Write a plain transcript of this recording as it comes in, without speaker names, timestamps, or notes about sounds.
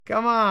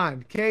Come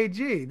on,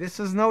 KG. This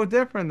is no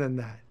different than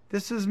that.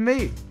 This is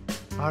me.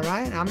 All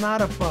right? I'm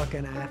not a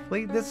fucking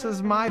athlete. This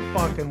is my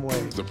fucking way.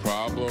 Is the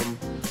problem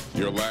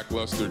your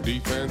lackluster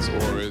defense,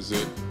 or is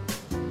it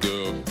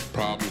the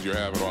problems you're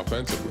having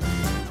offensively?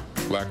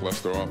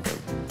 Lackluster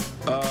offense.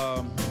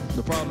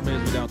 The problem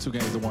is we're down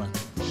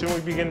 2-1. Shouldn't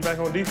we be getting back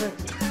on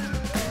defense?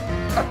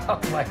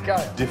 Oh my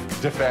God.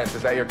 Defense,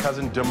 is that your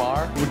cousin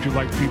DeMar? What would you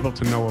like people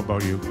to know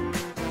about you?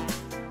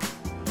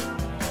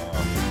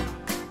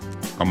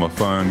 I'm a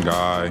fun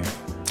guy.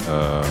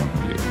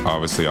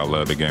 Obviously, I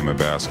love the game of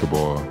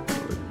basketball.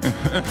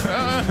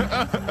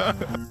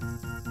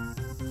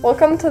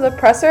 Welcome to the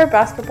Presser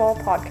Basketball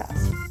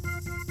Podcast.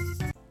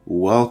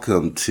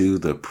 Welcome to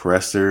the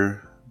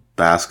Presser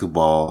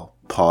Basketball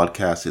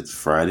Podcast. It's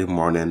Friday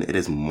morning. It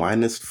is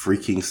minus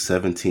freaking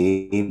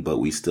 17, but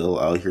we still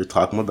out here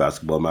talking about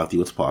basketball. Matthew,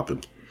 what's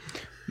popping?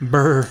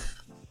 Brr.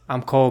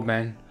 I'm cold,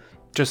 man.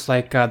 Just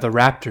like the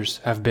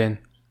Raptors have been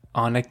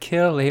on a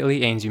kill lately.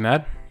 Ains, you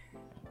mad?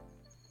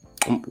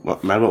 Mad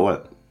about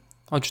what?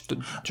 Oh, just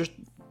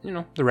you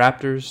know, the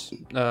Raptors,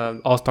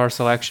 All-Star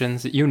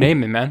selections. You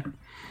name it, man.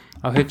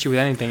 I'll hit you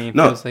with anything. It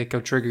feels like I'll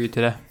trigger you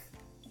today.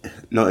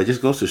 No, it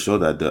just goes to show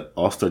that the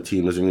All-Star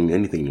team doesn't really mean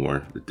anything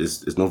anymore.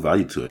 There's no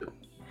value to it.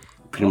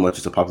 Pretty much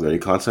it's a popularity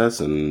contest,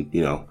 and,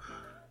 you know,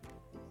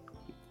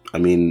 I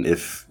mean,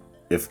 if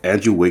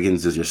Andrew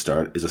Wiggins is a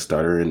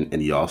starter in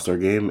the All-Star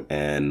game,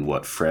 and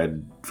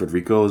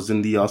Federico is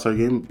in the All-Star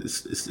game,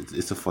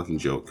 it's a fucking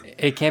joke.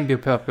 It can't be a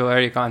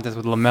popularity contest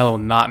with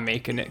LaMelo not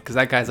making it, because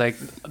that guy's like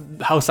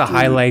House of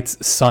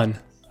Highlights son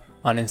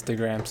on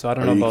Instagram. So I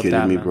don't know about that. Are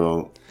you kidding me,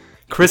 bro?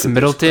 Chris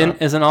Middleton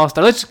is an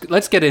All-Star.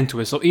 Let's get into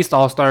it. So East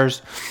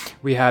All-Stars,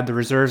 we had the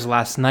reserves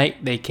last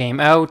night. They came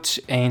out.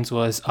 Ains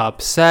was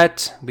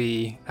upset.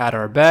 We had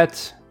our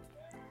bet.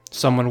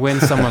 Someone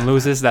wins, someone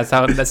loses. That's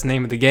the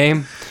name of the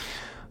game.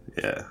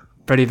 Yeah.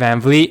 Freddie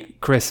VanVleet,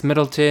 Chris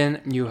Middleton.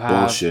 You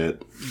have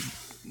bullshit.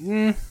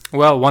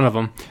 Well, one of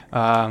them.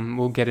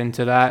 We'll get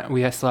into that.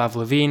 We still have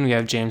Levine. We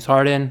have James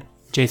Harden,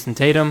 Jayson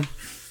Tatum.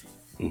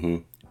 Mm-hmm.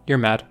 You're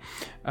mad.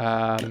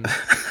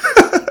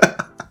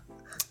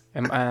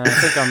 And I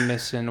think I'm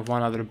missing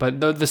one other. But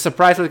the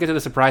surprise, let's get to the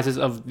surprises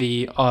of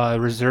the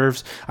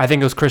reserves. I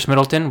think it was Chris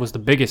Middleton was the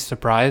biggest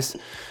surprise.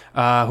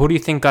 Who do you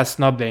think got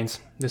snubbed, Ains,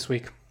 this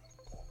week?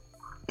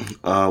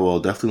 Well,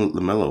 definitely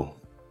LaMelo.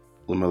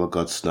 LaMelo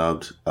got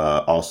snubbed.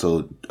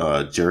 Also,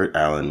 Jarrett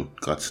Allen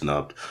got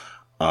snubbed.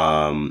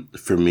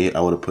 For me,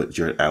 I would have put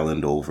Jarrett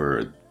Allen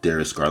over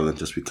Darius Garland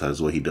just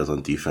because what he does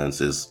on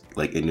defense is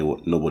like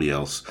nobody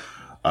else.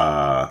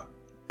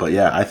 But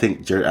yeah, I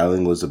think Jarrett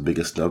Allen was the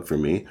biggest snub for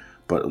me.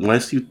 But when I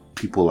see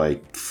people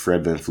like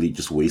Fred VanVleet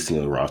just wasting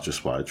a roster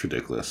spot, it's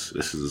ridiculous.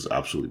 This is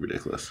absolutely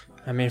ridiculous.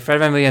 I mean,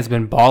 Fred VanVleet has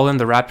been balling.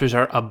 The Raptors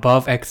are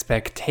above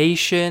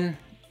expectation.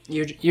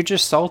 You're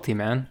just salty,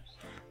 man.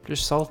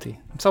 Just salty.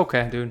 It's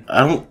okay, dude.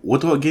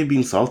 What about Gabe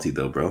being salty,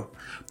 though, bro?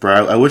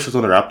 Bro, I wish I was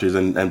on the Raptors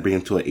and bring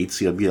him to an 8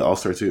 seed. I'd be an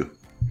All-Star, too.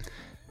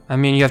 I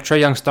mean, you have Trae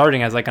Young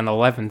starting as like an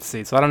 11th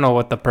seed, so I don't know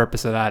what the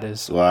purpose of that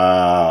is.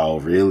 Wow,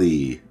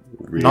 really?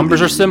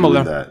 Numbers are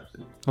similar.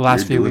 The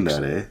last few weeks.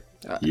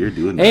 You're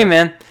doing that. Hey,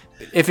 man,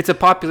 if it's a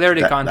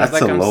popularity contest,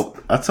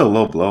 that's a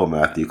low blow,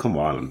 Matthew. Come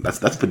on,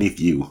 that's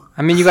beneath you.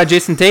 I mean, you got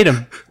Jayson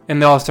Tatum in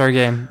the All-Star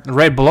game,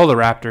 right below the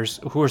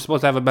Raptors, who are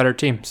supposed to have a better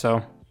team.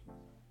 So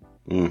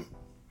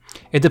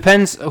it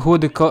depends who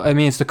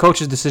it's the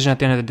coach's decision at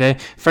the end of the day.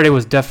 Freddie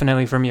was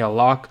definitely for me a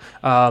lock.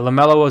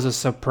 LaMelo was a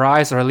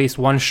surprise, or at least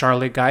one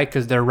Charlotte guy,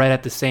 because they're right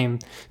at the same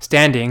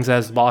standings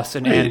as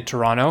Boston and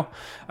Toronto.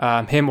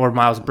 Him or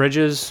Miles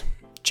Bridges,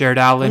 Jared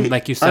Allen,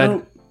 like you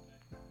said.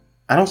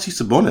 I don't see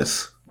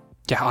Sabonis.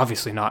 Yeah,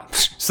 obviously not.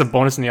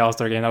 Sabonis in the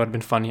All-Star game, that would have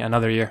been funny.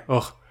 Another year.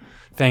 Ugh.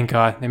 Thank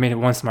God. They made it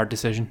one smart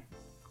decision.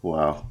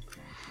 Wow.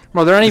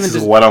 Well, they're not this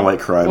is what I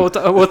like crime. We'll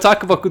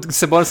talk about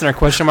Sabonis and our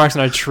question marks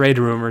and our trade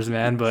rumors,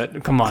 man.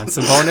 But come on,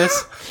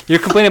 Sabonis. You're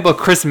complaining about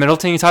Chris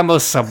Middleton. You're talking about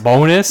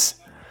Sabonis.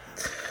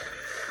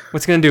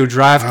 What's he going to do?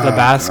 Drive to the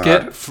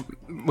basket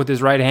with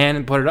his right hand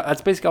and put it up?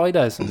 That's basically all he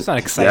does. It's not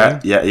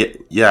exciting.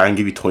 Yeah. I can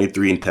give you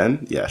 23 and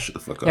 10. Yeah, shut the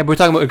fuck up. Yeah, but we're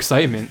talking about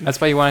excitement.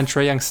 That's why you wanted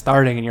Trae Young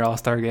starting in your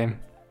All-Star game.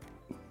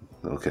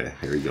 Okay,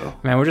 here we go.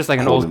 Man, we're just like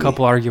an old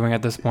couple arguing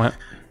at this point.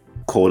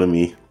 Cold to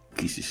me.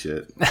 Piece of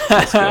shit.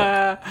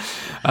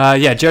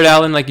 Yeah, Jared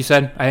Allen, like you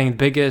said, I think the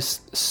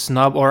biggest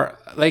snub, or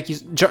I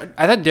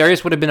thought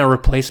Darius would have been a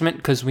replacement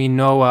because we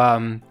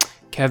know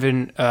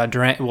Kevin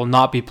Durant will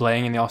not be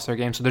playing in the All-Star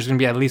game, so there's going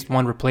to be at least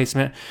one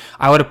replacement.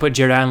 I would have put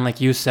Jared Allen,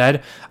 like you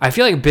said. I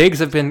feel like bigs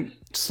have been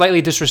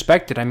slightly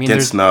disrespected. I mean,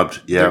 get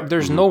snubbed. Yeah,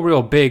 there's no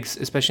real bigs,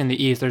 especially in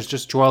the East. There's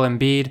just Joel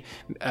Embiid,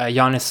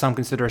 Giannis. Some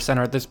consider a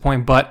center at this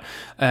point, but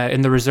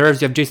in the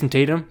reserves, you have Jayson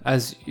Tatum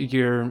as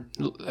your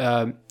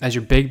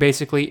big,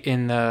 basically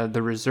in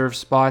the reserve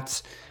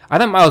spots. I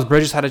thought Miles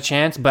Bridges had a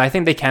chance, but I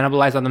think they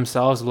cannibalized on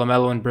themselves,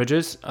 LaMelo and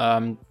Bridges.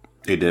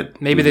 They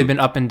did. Maybe they've been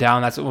up and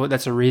down.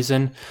 That's a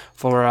reason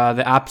for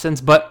the absence,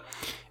 but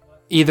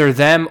either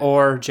them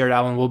or Jared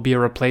Allen will be a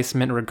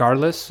replacement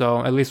regardless.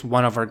 So at least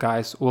one of our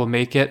guys will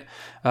make it.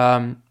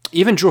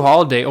 even Drew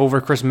Holiday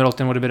over Chris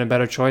Middleton would have been a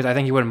better choice. I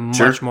think he would have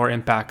much more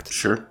impact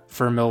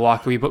for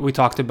Milwaukee. But we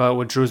talked about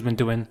what Drew's been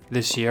doing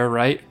this year,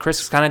 right? Chris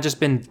has kind of just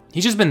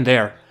been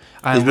there.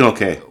 He's been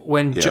okay.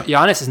 When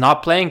Giannis is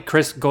not playing,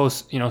 Chris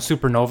goes,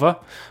 supernova.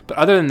 But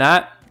other than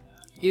that,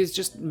 he's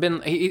just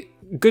been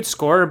good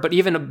scorer, but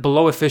even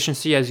below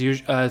efficiency as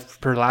usual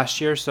per last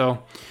year.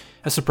 So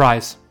a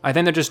surprise. I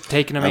think they're just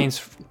taking him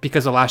Ains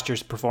because of last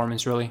year's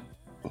performance, really.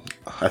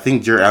 I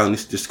think Jared Allen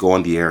needs to just go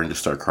on the air and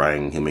just start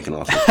crying and making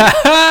awesome.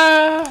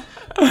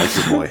 Like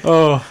your boy.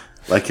 Oh,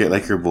 like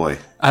your boy.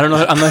 I don't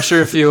know. I'm not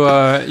sure if you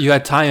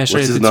had time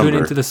yesterday to tune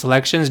into the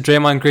selections.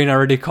 Draymond Green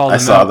already called him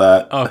out. I saw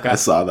that. Oh, okay. I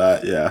saw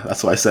that. Yeah,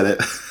 that's why I said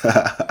it.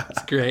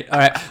 That's great. All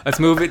right, let's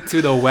move it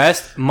to the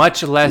West.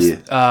 Much less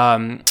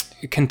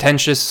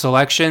contentious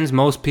selections.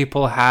 Most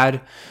people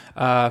had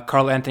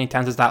Karl Anthony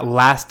Towns as that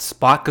last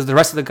spot because the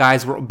rest of the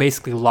guys were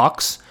basically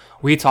locks.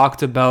 We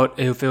talked about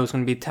if it was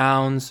going to be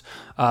Towns.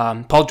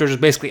 Paul George is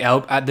basically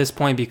out at this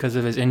point because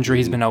of his injury.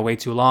 He's been out way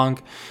too long.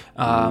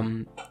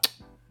 DeJounte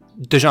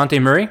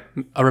Murray,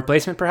 a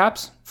replacement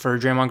perhaps for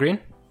Draymond Green?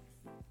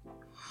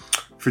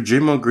 For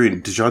Draymond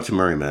Green, DeJounte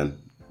Murray, man.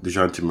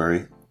 DeJounte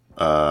Murray.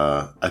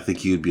 I think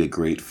he would be a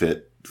great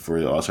fit for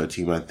the All-Star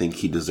team. I think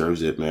he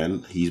deserves it,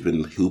 man. He's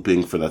been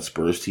hooping for that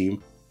Spurs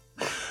team.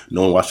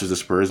 No one watches the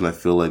Spurs, and I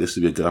feel like this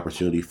would be a good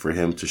opportunity for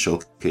him to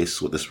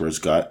showcase what the Spurs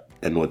got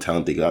and what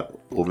talent they got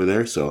over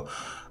there. So,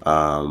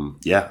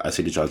 I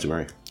say DeJounte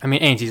Murray. I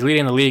mean, Ains, he's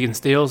leading the league in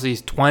steals.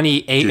 He's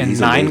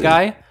 28-9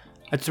 guy.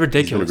 That's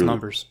ridiculous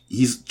numbers.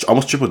 He's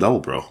almost triple-double,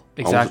 bro.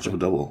 Exactly. Almost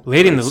triple-double.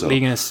 Leading the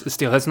league in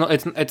steals.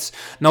 It's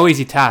no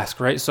easy task,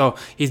 right? So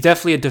he's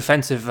definitely a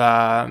defensive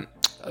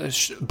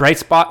bright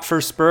spot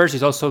for Spurs.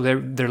 He's also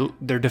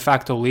their de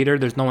facto leader.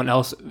 There's no one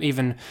else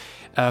even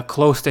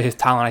close to his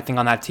talent, I think,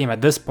 on that team at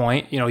this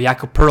point.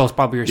 Jakob Poeltl is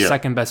probably your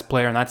second best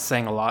player, and that's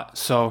saying a lot.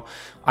 So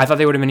I thought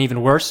they would have been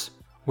even worse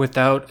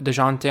without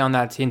DeJounte on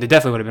that team. They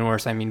definitely would have been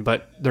worse,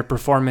 but their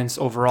performance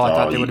overall, I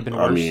thought they would have been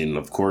worse. I mean,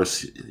 of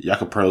course,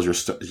 Jakob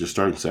Poeltl is your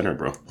starting center,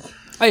 bro.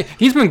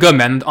 He's been good,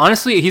 man.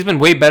 Honestly, he's been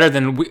way better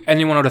than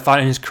anyone would have thought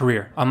in his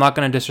career. I'm not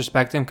going to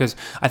disrespect him because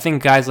I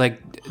think guys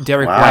like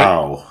Derek White...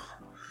 Wow.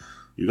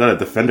 You got a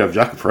defender of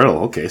Jakob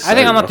Poeltl. Okay, sorry, I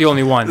think I'm not the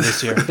only one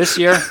this year. This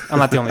year, I'm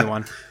not the only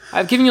one.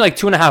 I've given you like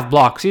 2.5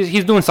 blocks.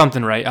 He's doing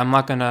something right. I'm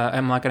not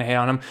gonna hate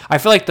on him. I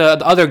feel like the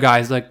other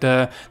guys,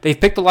 they've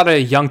picked a lot of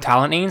young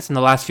talent names in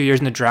the last few years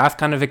in the draft,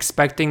 kind of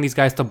expecting these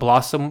guys to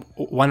blossom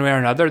one way or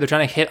another. They're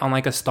trying to hit on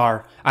like a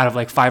star out of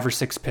like 5 or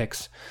 6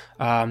 picks.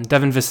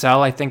 Devin Vassell,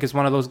 I think, is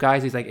one of those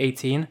guys. He's like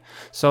 18.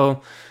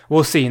 So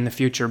we'll see in the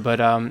future.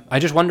 But I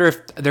just wonder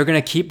if they're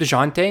gonna keep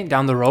DeJounte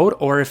down the road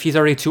or if he's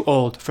already too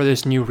old for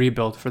this new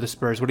rebuild for the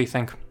Spurs. What do you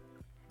think?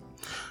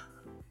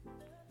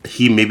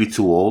 He may be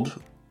too old.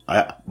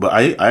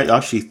 I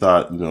actually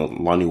thought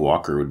Lonnie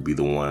Walker would be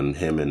the one.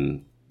 Him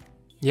and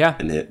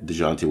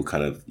DeJounte would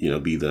kind of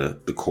be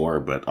the core,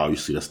 but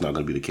obviously that's not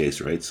going to be the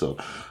case, right? So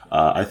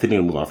I think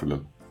they'll move on from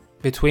him.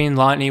 Between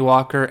Lonnie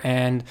Walker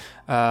and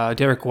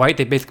Derek White,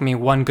 they basically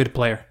mean one good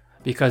player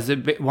because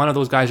one of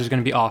those guys is going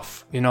to be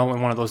off, in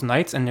one of those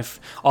nights, and if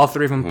all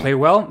three of them play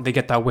well, they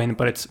get that win.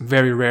 But it's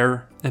very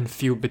rare and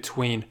few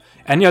between.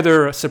 Any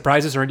other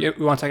surprises, or you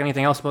want to talk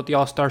anything else about the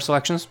All-Star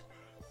selections?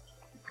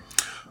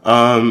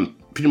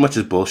 Pretty much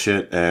is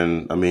bullshit,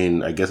 and I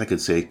mean, I guess I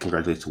could say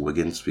congratulations to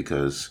Wiggins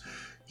because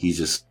he's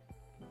just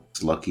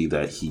lucky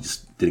that he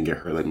just didn't get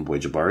hurt like my boy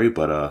Jabari,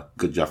 but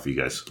good job for you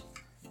guys.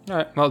 All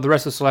right, well, the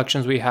rest of the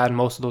selections we had,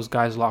 most of those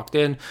guys locked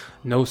in.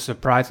 No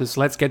surprises.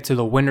 Let's get to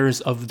the winners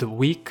of the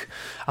week.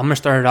 I'm going to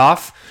start it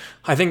off.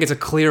 I think it's a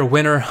clear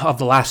winner of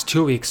the last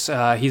 2 weeks.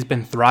 He's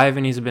been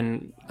thriving. He's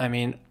been,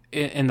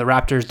 in the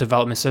Raptors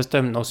development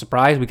system, no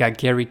surprise. We got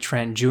Gary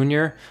Trent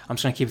Jr. I'm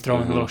just going to keep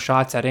throwing little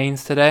shots at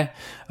Ains today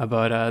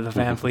about the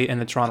Van Fleet and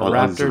the Toronto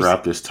Raptors.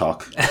 Raptors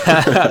talk.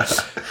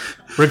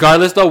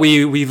 Regardless, though,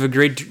 we've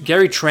agreed.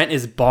 Gary Trent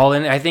is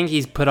balling. I think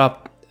he's put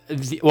up...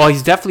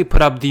 he's definitely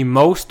put up the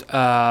most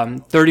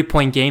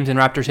 30-point games in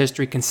Raptors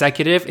history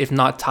consecutive, if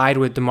not tied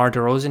with DeMar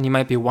DeRozan. He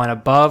might be one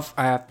above.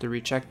 I have to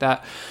recheck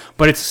that.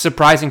 But it's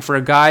surprising for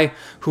a guy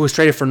who was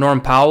traded for Norm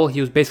Powell.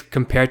 He was basically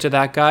compared to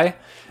that guy.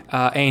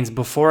 Ains,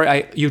 before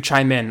you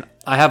chime in,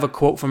 I have a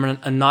quote from an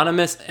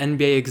anonymous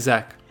NBA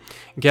exec.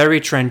 Gary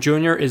Trent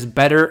Jr. is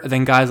better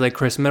than guys like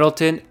Chris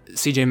Middleton,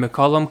 CJ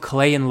McCollum,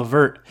 Klay, and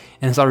LeVert,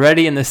 and is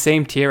already in the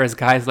same tier as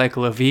guys like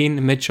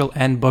Levine, Mitchell,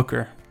 and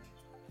Booker.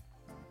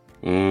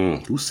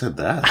 Who said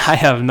that? I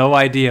have no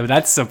idea, but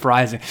that's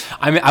surprising.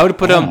 I would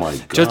put him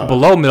just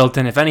below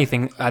Middleton, if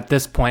anything, at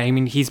this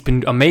point. He's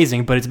been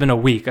amazing, but it's been a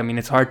week.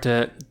 It's hard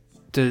to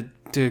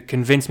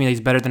convince me that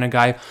he's better than a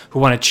guy who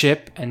won a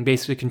chip and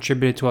basically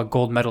contributed to a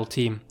gold medal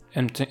team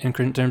in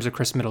terms of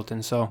Chris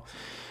Middleton. So,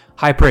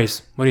 high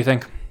praise. What do you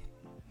think?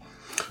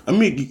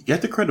 You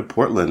have to credit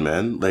Portland,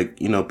 man.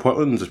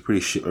 Portland's a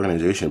pretty shit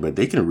organization, but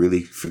they can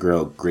really figure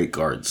out great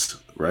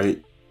guards,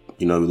 right?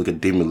 We look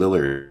at Damian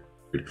Lillard.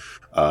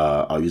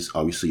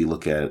 Obviously, you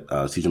look at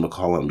CJ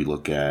McCollum. You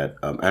look at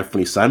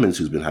Anthony Simons,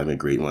 who's been having a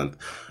great month.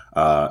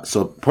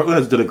 So Portland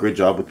has done a great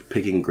job with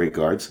picking great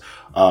guards.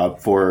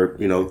 For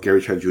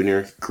Gary Trent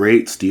Jr.,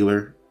 great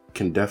stealer,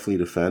 can definitely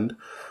defend.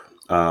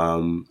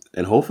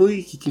 And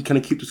hopefully he can kind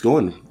of keep this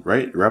going,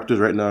 right? Raptors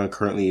right now are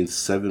currently in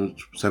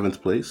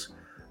seventh place.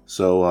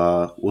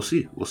 So we'll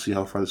see. We'll see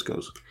how far this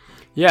goes.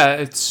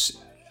 Yeah,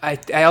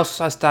 I also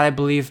saw a stat, I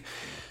believe,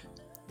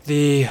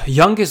 the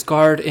youngest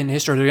guard in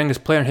history, the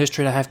youngest player in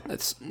history to have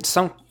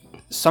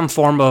some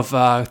form of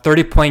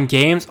 30-point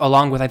games,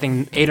 along with I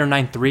think 8 or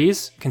 9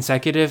 threes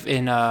consecutive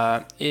in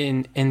the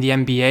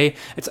NBA.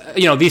 It's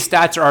these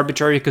stats are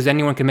arbitrary because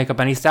anyone can make up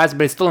any stats,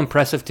 but it's still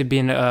impressive to be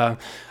in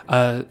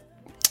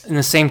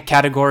the same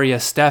category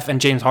as Steph and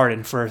James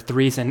Harden for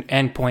threes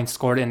and points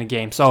scored in a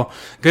game. So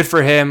good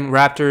for him.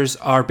 Raptors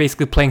are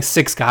basically playing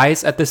 6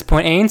 guys at this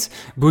point, Ains.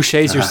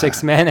 Boucher's your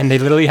 6th man, and they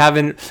literally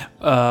haven't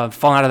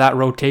fallen out of that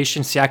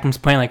rotation. Siakam's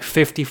playing like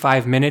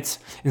 55 minutes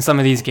in some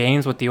of these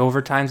games with the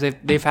overtimes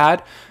they've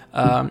had.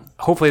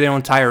 Hopefully they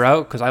don't tire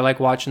out because I like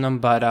watching them,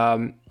 but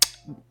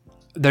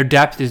their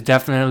depth is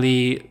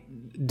definitely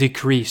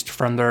decreased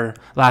from their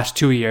last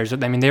 2 years. I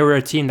mean, they were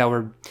a team that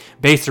were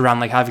based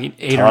around like having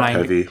 8 or 9.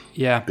 Heavy.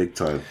 Yeah. Big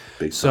time.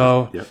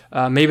 So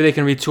yep. Maybe they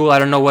can retool. I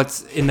don't know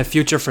what's in the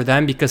future for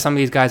them because some of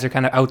these guys are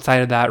kind of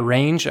outside of that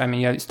range. I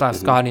mean, you still have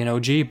Scotty and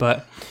OG,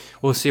 but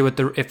we'll see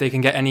if they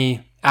can get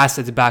any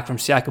assets back from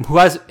Siakam, who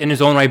has in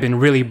his own right been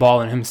really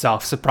balling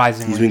himself,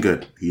 surprisingly. He's been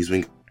good.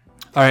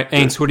 All right,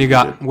 Ains, who do you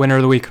got? Good. Winner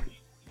of the week.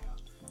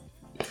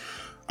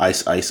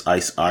 Ice,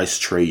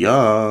 Trae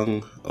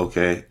Young.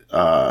 Okay.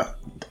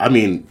 I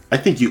mean, I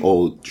think you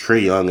owe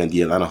Trae Young and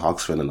the Atlanta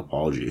Hawks fan an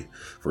apology,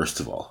 first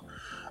of all.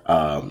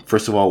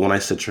 When I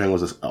said Trae Young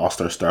was an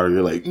all-star starter,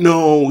 you're like,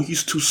 no,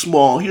 he's too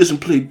small. He doesn't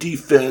play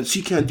defense.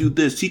 He can't do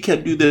this. He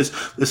can't do this.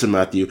 Listen,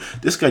 Matthew,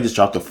 this guy just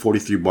dropped a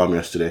 43 bomb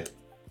yesterday.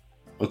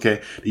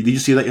 Okay? Did you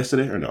see that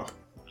yesterday or no?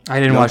 I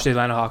didn't watch the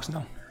Atlanta Hawks,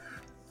 no.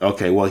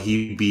 Okay, well,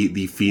 he beat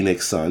the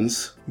Phoenix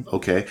Suns.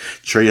 Okay?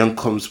 Trae Young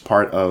comes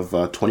part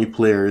of 20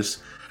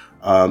 players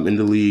in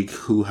the league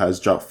who has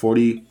dropped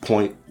 20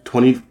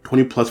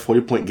 plus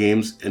 40-point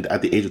games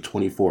at the age of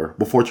 24,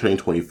 before turning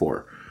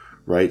 24,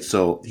 right?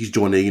 So he's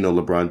joining,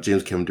 LeBron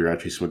James, Kevin Durant,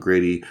 Tracy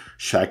McGrady,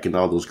 Shaq, and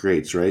all those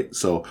greats, right?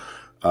 So,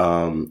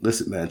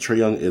 listen, man, Trae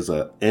Young is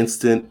an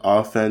instant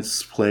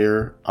offense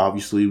player.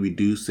 Obviously, we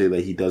do say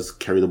that he does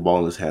carry the ball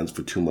in his hands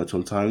for too much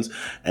sometimes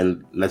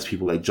and lets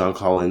people like John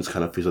Collins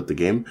kind of face up the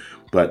game.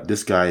 But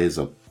this guy is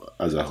a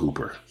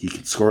hooper. He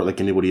can score it like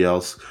anybody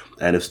else.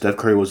 And if Steph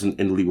Curry wasn't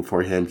in the league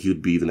before him, he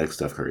would be the next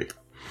Steph Curry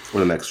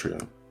or the next Trae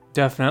Young.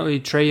 Definitely.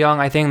 Trae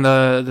Young, I think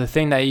the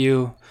thing that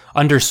you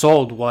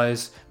undersold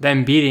was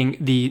them beating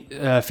the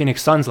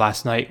Phoenix Suns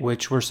last night,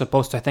 which were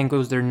supposed to, I think it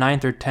was their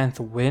 9th or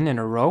 10th win in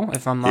a row,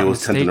 if I'm not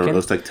mistaken. It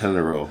was like 10 in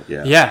a row,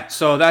 yeah. Yeah,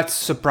 so that's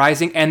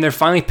surprising. And they're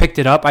finally picked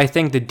it up. I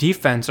think the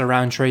defense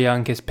around Trae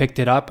Young has picked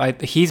it up.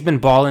 He's been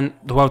balling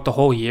throughout the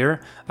whole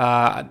year.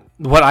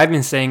 What I've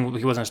been saying,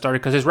 he wasn't started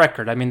because his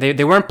record. I mean,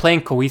 they weren't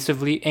playing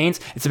cohesively, Ains.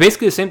 It's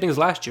basically the same thing as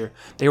last year.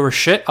 They were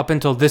shit up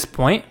until this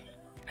point.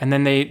 And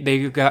then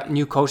they got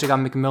new coach, they got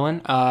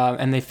McMillan,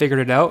 and they figured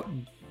it out.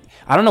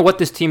 I don't know what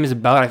this team is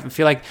about. I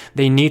feel like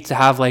they need to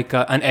have like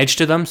an edge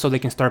to them so they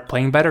can start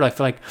playing better. I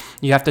feel like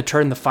you have to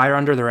turn the fire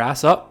under their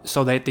ass up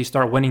so that they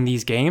start winning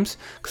these games.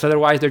 Because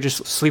otherwise they're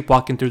just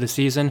sleepwalking through the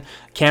season.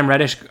 Cam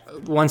Reddish,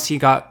 once he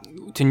got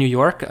to New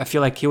York, I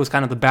feel like he was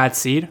kind of the bad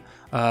seed.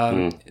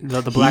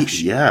 The black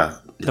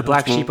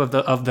sheep of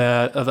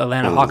the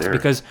Atlanta Hawks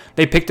because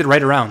they picked it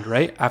right around,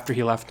 right? After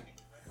he left.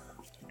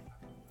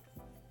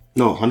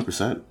 No,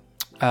 100%.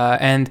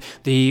 And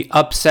the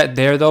upset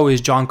there, though,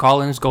 is John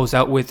Collins goes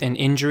out with an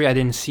injury. I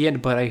didn't see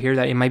it, but I hear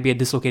that it might be a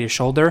dislocated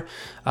shoulder.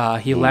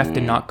 He left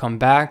and not come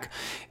back.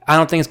 I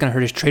don't think it's going to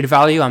hurt his trade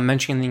value. I'm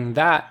mentioning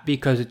that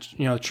because it's,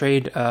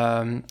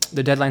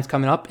 the deadline's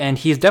coming up, and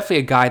he's definitely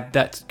a guy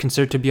that's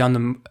considered to be not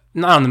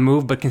on the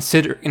move, but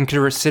in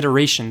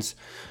considerations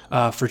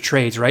for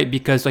trades, right?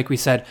 Because, like we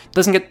said,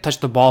 doesn't get to touch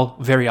the ball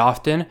very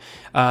often.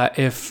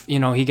 If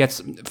he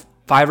gets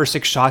 5 or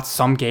 6 shots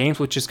some games,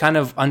 which is kind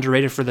of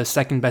underrated for the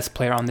second best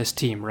player on this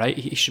team, right?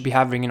 He should be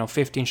having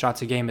 15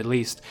 shots a game at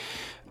least.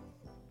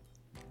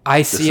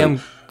 I see him.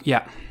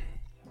 Yeah.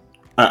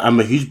 I'm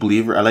a huge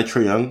believer. I like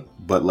Trae Young,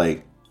 but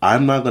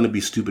I'm not going to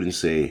be stupid and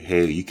say,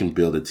 hey, you can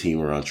build a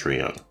team around Trae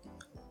Young.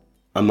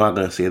 I'm not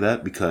going to say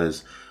that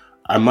because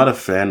I'm not a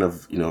fan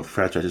of,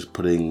 franchises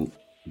putting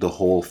the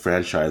whole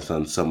franchise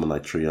on someone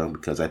like Trae Young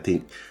because I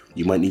think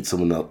you might need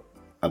someone else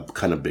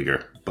kind of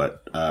bigger.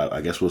 But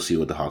I guess we'll see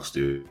what the Hawks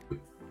do.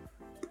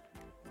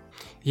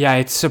 Yeah,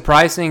 it's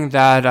surprising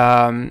that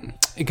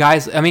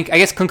guys. I mean, I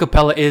guess Clint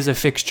Capella is a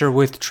fixture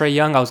with Trae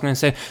Young. I was going to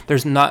say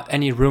there's not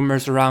any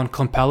rumors around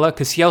Capella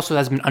because he also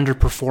has been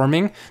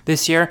underperforming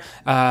this year,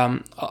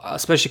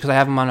 especially because I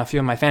have him on a few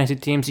of my fantasy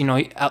teams. A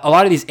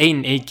lot of these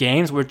 8-8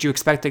 games where you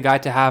expect a guy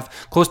to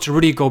have close to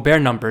Rudy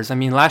Gobert numbers. I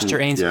mean, last year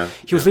Ains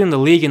he was leading the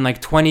league in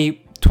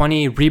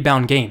 20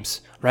 rebound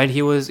games. Right,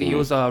 he was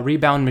a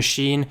rebound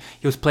machine.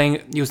 He was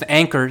the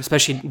anchor,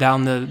 especially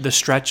down the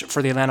stretch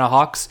for the Atlanta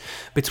Hawks.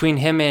 Between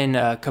him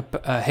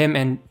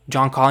and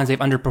John Collins, they've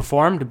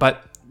underperformed.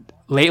 But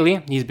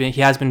lately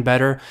he has been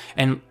better,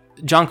 and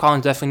John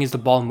Collins definitely needs the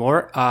ball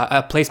more.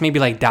 A place maybe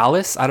like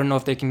Dallas, I don't know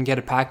if they can get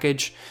a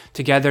package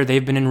together.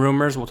 They've been in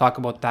rumors. We'll talk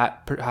about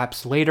that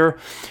perhaps later.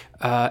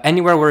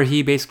 Anywhere where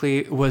he basically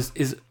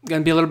is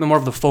going to be a little bit more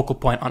of the focal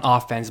point on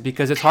offense,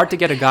 because it's hard to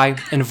get a guy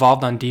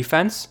involved on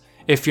defense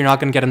if you're not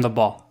going to get him the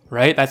ball,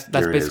 right? That's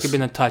basically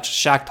been the touch.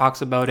 Shaq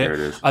talks about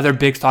it. Other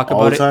bigs talk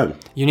about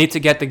it. You need to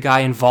get the guy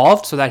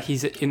involved so that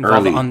he's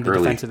involved on the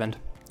defensive end.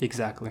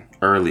 Exactly.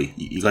 Early.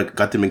 You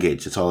got them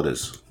engaged. That's all it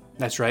is.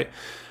 That's right.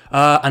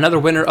 Another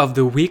winner of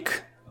the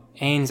week,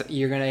 Ains,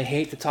 you're going to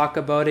hate to talk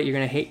about it. You're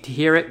going to hate to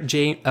hear it.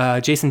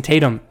 Jayson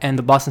Tatum and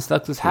the Boston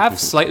Celtics have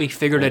slightly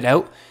figured it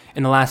out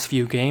in the last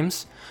few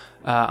games.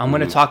 I'm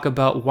going to talk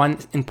about one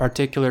in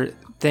particular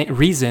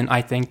reason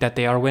I think that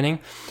they are winning.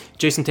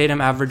 Jayson Tatum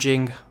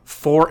averaging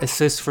 4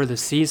 assists for the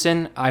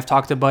season. I've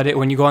talked about it.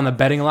 When you go on the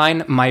betting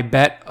line, my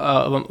bet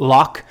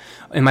lock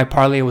in my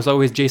parlay was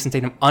always Jayson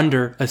Tatum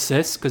under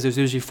assists, because it was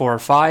usually 4 or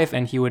 5,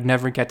 and he would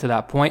never get to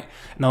that point.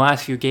 In the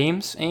last few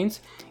games, Ains,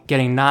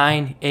 getting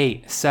 9,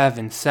 8,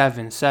 7,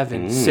 7,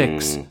 7,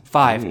 6,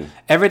 5.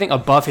 Everything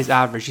above his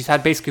average. He's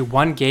had basically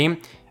one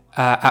game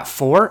at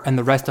 4, and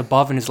the rest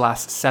above in his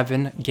last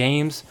 7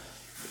 games.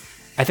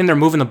 I think they're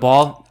moving the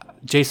ball.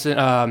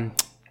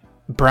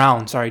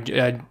 Brown,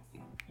 sorry.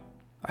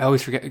 I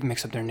always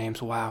mix up their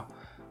names. Wow.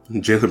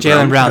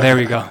 Jaylen Brown, there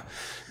we go.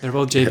 They're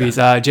both JBs.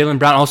 Yeah. Jaylen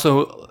Brown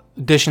also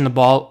dishing the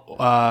ball,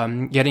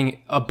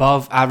 getting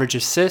above average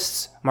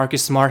assists.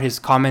 Marcus Smart is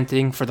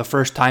commenting for the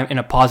first time in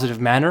a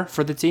positive manner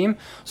for the team.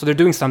 So they're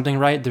doing something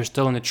right. They're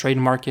still in the trade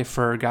market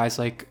for guys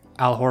like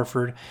Al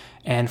Horford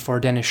and for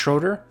Dennis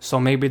Schroeder. So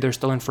maybe they're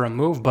still in for a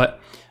move. But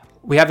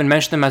we haven't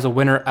mentioned them as a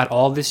winner at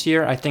all this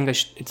year. I think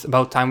it's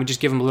about time we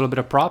just give them a little bit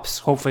of props.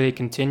 Hopefully they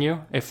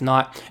continue. If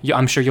not,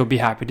 I'm sure you'll be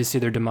happy to see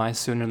their demise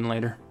sooner than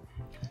later.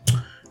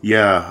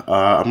 Yeah,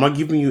 I'm not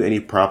giving you any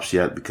props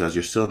yet because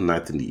you're still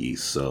 9th in the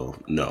East, so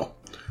no.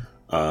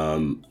 How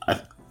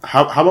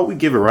about we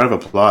give a round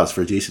of applause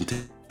for Jayson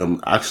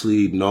Tatum?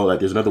 Actually know that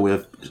there's another way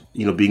of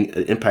being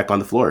an impact on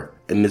the floor,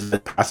 and it's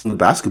passing the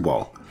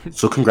basketball.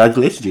 So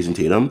congratulations, Jayson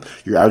Tatum.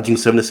 You're averaging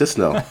 7 assists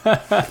now.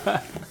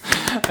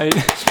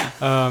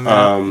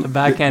 The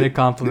backhanded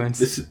compliments.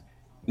 This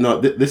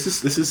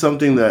is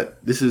something that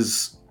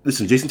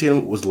Listen, Jayson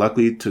Tatum was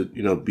likely to,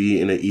 be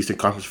in the Eastern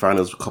Conference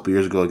Finals a couple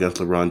years ago against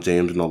LeBron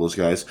James and all those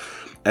guys.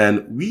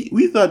 And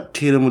we thought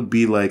Tatum would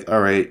be like, all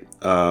right,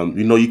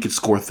 you could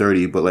score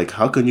 30, but like,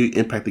 how can you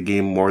impact the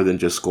game more than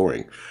just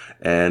scoring?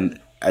 And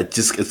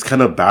it's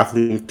kind of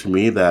baffling to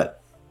me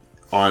that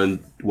on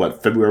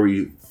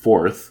February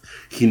 4th,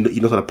 he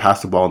knows how to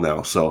pass the ball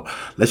now. So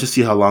let's just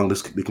see how long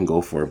they can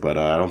go for. But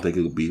I don't think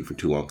it will be for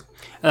too long.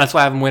 And that's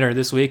why I have him winner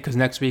this week, because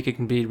next week it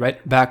can be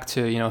right back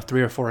to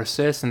 3 or 4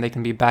 assists, and they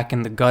can be back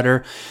in the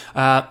gutter.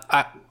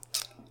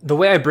 The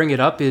way I bring it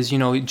up is,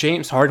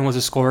 James Harden was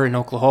a scorer in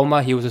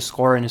Oklahoma. He was a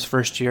scorer in his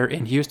first year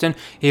in Houston.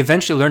 He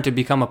eventually learned to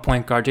become a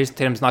point guard. Jayson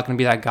Tatum's not going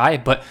to be that guy,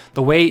 but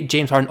the way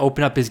James Harden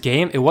opened up his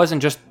game, it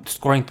wasn't just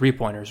scoring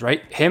 3-pointers,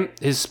 right?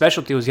 His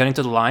specialty was getting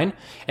to the line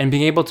and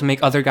being able to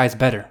make other guys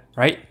better,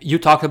 right? You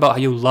talked about how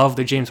you love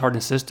the James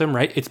Harden system,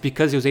 right? It's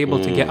because he was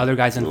able to get other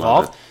guys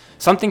involved.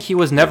 Something he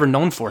was never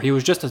known for. He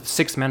was just a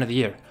 6th man of the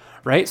year,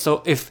 right?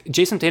 So if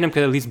Jayson Tatum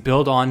could at least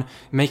build on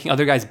making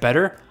other guys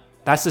better,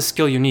 that's the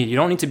skill you need. You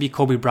don't need to be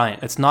Kobe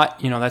Bryant. It's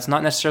not, that's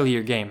not necessarily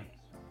your game.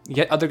 You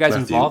get other guys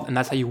involved, and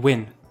that's how you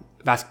win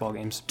basketball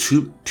games.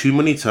 Too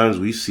many times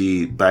we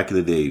see back in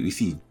the day, we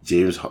see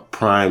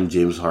prime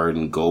James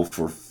Harden go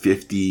for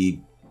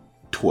 50,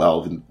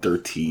 12, and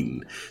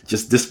 13,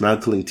 just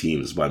dismantling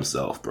teams by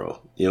himself, bro.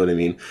 You know what I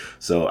mean?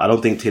 So I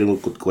don't think Tatum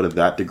would go to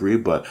that degree,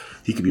 but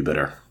he could be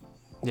better.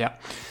 Yeah.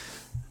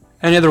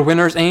 Any other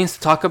winners, Ains, to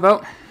talk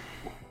about?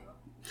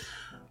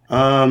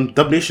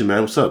 Dub Nation,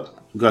 man, what's up?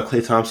 We got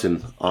Klay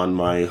Thompson on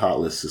my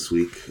hot list this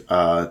week.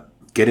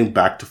 Getting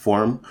back to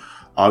form.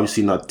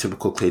 Obviously not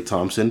typical Klay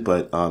Thompson,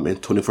 but in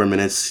 24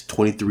 minutes,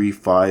 23,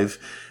 5,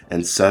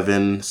 and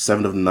 7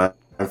 of 9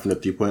 from the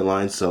 3-point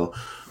line. So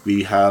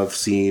we have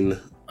seen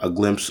a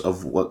glimpse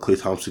of what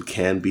Klay Thompson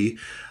can be.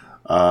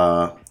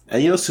 And,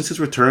 since his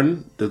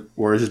return, the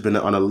Warriors has been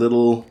on a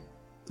little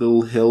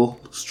hill,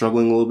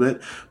 struggling a little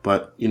bit,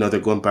 but they're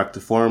going back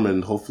to form,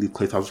 and hopefully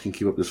Klay Thompson can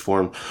keep up this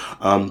form.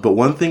 But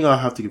one thing I'll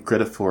have to give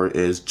credit for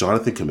is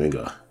Jonathan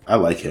Kuminga. I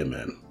like him,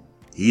 man.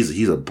 He's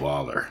a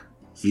baller.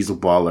 He's a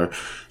baller.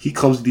 He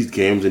comes to these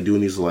games and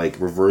doing these like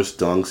reverse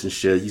dunks and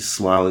shit. He's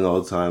smiling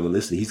all the time. And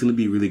listen, he's going to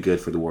be really good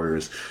for the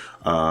Warriors.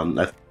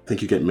 I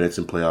think you get minutes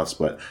in playoffs,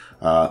 but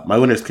my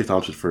winner is Klay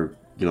Thompson for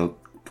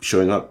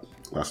showing up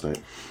last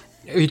night.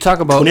 You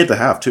talk about 20 at the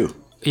half too.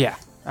 Yeah.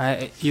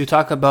 You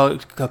talk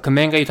about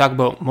Kuminga, you talk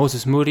about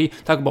Moses Moody,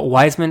 talk about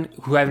Wiseman,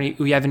 who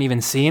we haven't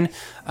even seen.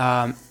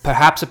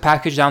 Perhaps a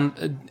package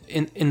down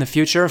in the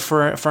future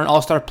for an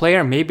all-star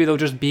player. Maybe they'll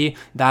just be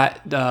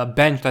that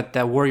bench that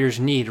the Warriors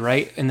need,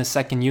 right, in the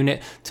second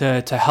unit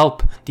to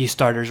help these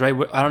starters, right?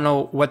 I don't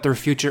know what their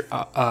future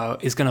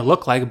is going to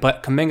look like,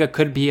 but Kuminga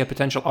could be a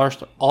potential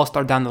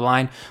all-star down the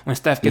line when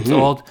Steph gets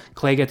old,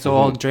 Klay gets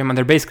old, Draymond.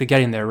 They're basically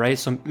getting there, right?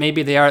 So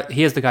maybe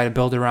he is the guy to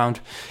build around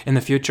in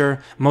the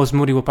future. Moses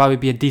Moody will probably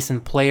be a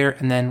decent player,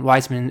 and then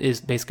Wiseman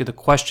is basically the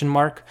question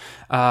mark.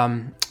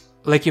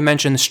 Like you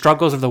mentioned, the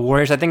struggles of the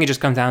Warriors, I think it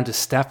just comes down to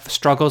Steph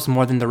struggles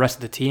more than the rest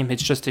of the team.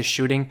 It's just his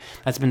shooting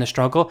that's been the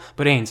struggle.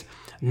 But Ains,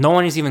 no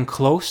one is even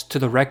close to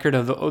the record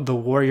of the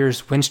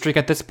Warriors win streak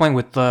at this point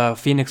with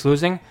Phoenix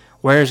losing.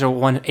 Warriors are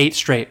won 8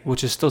 straight,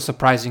 which is still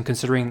surprising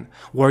considering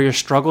Warriors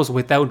struggles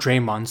without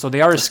Draymond. So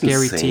they are a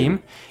scary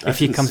team if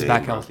he comes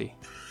back healthy.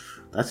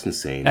 That's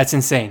insane. That's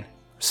insane.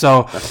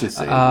 So,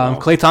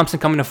 Klay Thompson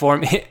coming to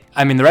form.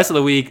 I mean, the rest of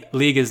the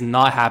league is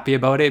not happy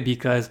about it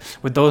because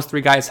with those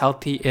 3 guys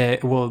healthy,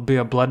 it will be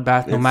a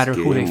bloodbath no matter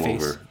who they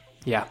face.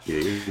 Yeah,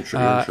 you're in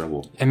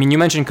trouble. I mean, you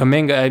mentioned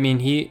Kuminga. I mean,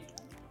 he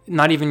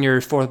not even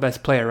your 4th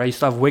best player, right? You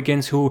still have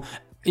Wiggins, who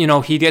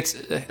he gets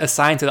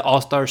assigned to the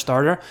All-Star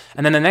starter,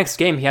 and then the next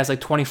game he has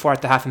like 24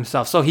 at the half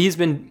himself. So he's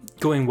been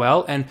doing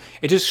well, and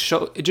it just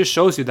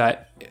shows you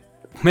that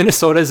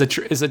Minnesota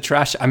is a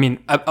trash. I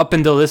mean, up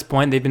until this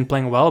point they've been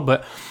playing well,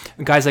 but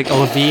guys like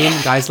Levine,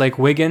 guys like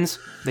Wiggins,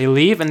 they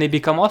leave and they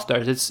become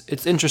all-stars.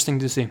 It's interesting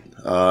to see.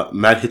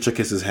 Matt Hitchcock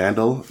is his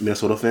handle.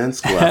 Minnesota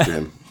fans, go after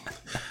him.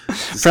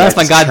 Pronounce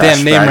my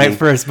goddamn name right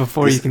first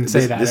before you can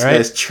say that. This right?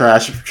 Guy's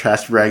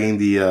trash bragging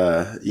the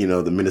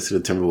the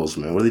Minnesota Timberwolves,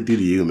 man. What do they do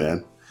to you,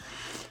 man?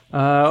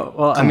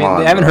 Well, I mean,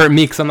 they haven't hurt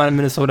me because I'm not a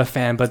Minnesota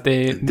fan, but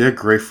they're a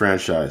great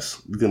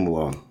franchise. Leave them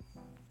alone.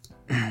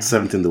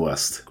 7th in the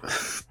West.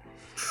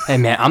 Hey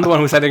man, I'm the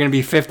one who said they're gonna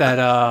be 5th at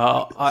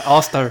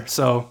All-Star,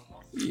 so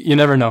you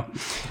never know.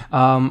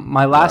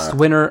 My last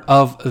winner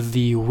of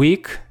the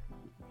week,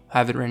 I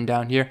have it written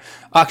down here.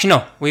 Actually,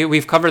 no,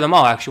 we've covered them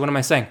all. Actually, what am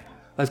I saying?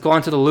 Let's go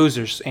on to the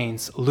losers,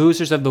 Ains.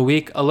 Losers of the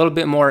week, a little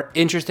bit more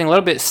interesting, a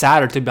little bit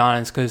sadder to be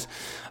honest, because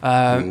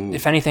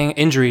if anything,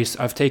 injuries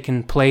have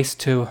taken place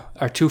to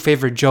our 2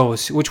 favorite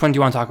Joes. Which one do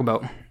you want to talk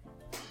about?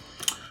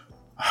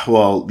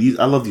 Well,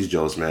 I love these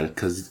Joes, man,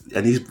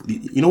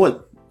 you know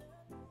what?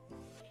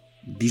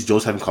 These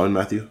Joes have in common,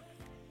 Matthew?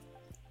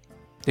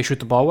 They shoot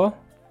the ball well?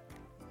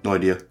 No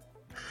idea.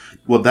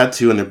 Well, that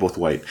too, and they're both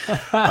white.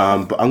 But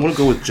I'm going to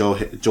go with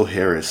Joe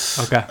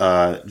Harris.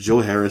 Okay. Joe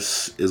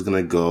Harris is going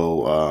to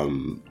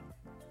go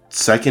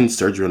second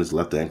surgery on his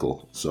left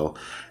ankle. So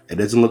it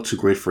doesn't look too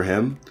great for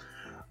him.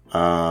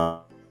 And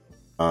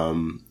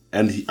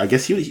he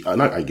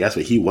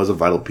was a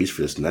vital piece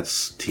for this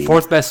Nets team.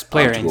 4th best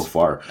player to go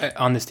far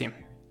on this team.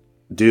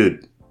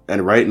 Dude,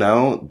 and right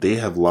now they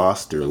have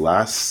lost their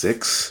last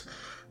 6.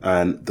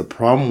 And the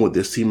problem with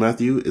this team,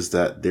 Matthew, is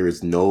that there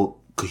is no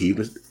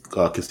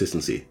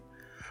consistency.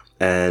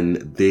 And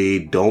they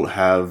don't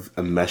have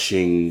a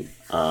meshing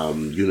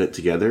unit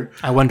together.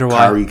 I wonder why.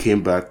 Kyrie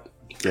came back.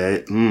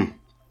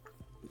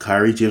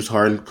 Kyrie, James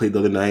Harden played the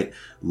other night,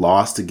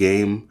 lost the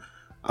game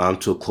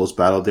to a close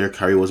battle there.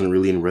 Kyrie wasn't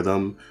really in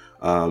rhythm.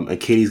 And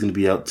KD's going to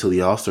be out till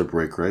the All-Star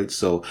break, right?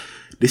 So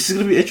this is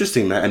going to be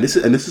interesting, man. And this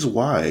is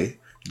why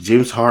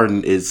James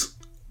Harden is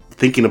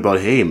thinking about,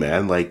 hey,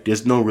 man, like,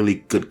 there's no really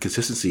good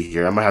consistency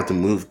here. I might have to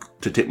move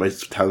to take my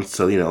talents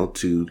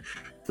to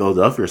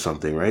Philadelphia or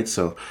something, right?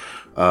 So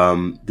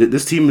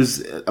this team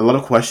is a lot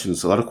of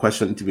questions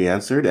need to be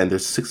answered, and they're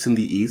 6th in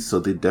the East, so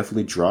they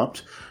definitely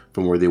dropped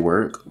from where they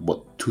were,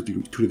 2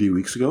 to 3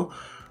 weeks ago.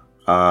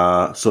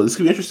 So this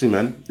could be interesting,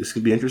 man. This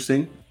could be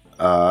interesting.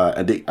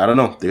 And I don't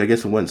know, they gotta get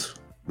some wins.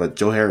 But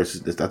Joe Harris,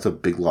 that's a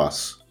big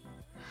loss.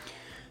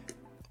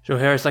 Joe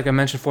Harris, like I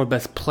mentioned, 4th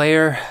best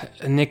player.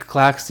 Nick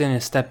Claxton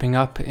is stepping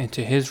up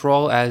into his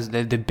role as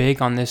the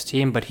big on this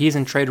team, but he's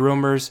in trade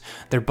rumors.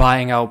 They're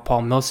buying out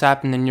Paul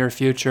Millsap in the near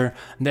future.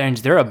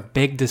 They're a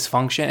big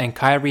dysfunction, and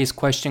Kyrie is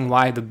questioning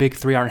why the big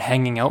 3 aren't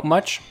hanging out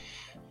much.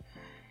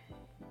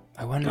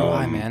 I wonder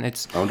why, man.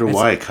 I wonder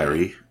why,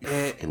 Kyrie,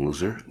 fucking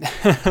loser.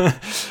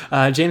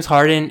 James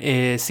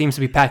Harden seems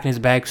to be packing his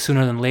bag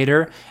sooner than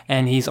later,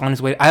 and he's on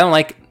his way. I don't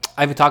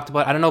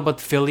know about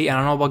Philly. I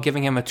don't know about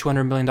giving him a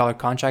 $200 million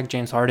contract.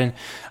 James Harden,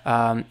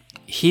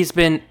 he's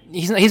been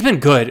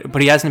good,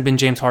 but he hasn't been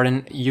James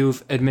Harden.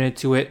 You've admitted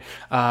to it.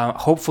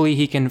 Hopefully,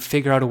 he can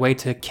figure out a way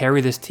to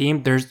carry this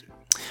team.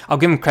 I'll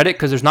give him credit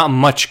because there's not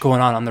much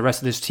going on the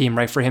rest of this team,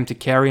 right? For him to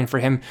carry and for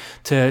him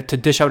to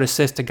dish out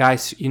assists to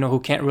guys, who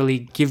can't really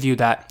give you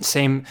that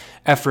same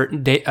effort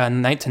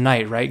night to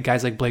night, right?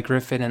 Guys like Blake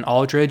Griffin and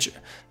Aldridge,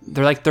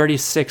 they're like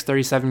 36,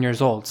 37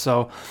 years old.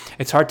 So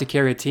it's hard to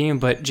carry a team,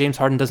 but James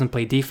Harden doesn't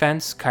play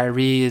defense.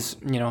 Kyrie is,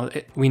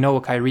 we know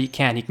what Kyrie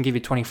can. He can give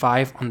you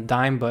 25 on the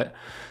dime, but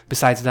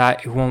besides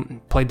that, he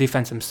won't play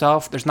defense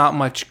himself. There's not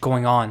much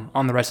going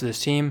on the rest of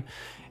this team.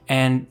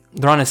 And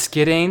they're on a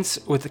skid,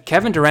 Ains. With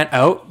Kevin Durant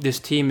out, this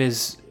team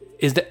is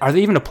are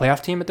they even a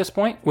playoff team at this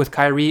point with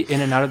Kyrie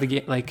in and out of the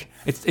game? Like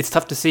it's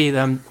tough to see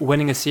them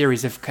winning a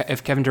series if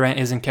Kevin Durant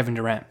isn't Kevin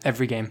Durant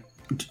every game.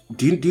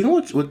 Do you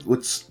know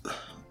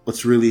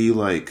what's really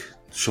like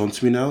shown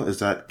to me now is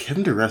that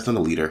Kevin Durant's not a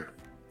leader.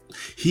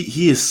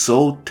 He is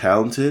so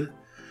talented.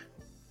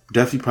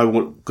 Definitely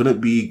probably gonna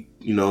be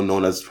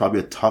known as probably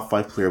a top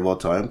 5 player of all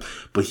time,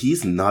 but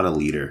he's not a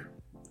leader.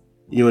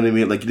 You know what I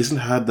mean? Like he doesn't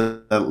have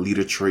that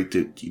leader trait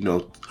to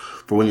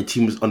for when your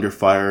team is under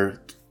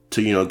fire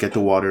to get the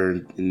water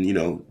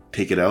and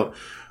take it out.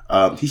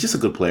 He's just a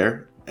good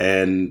player,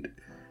 and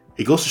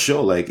it goes to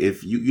show like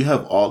if you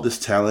have all this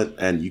talent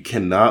and you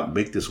cannot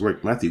make this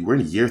work, Matthew. We're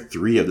in year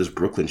 3 of this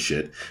Brooklyn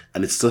shit,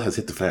 and it still has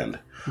hit the fan.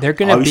 They're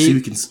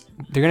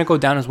gonna go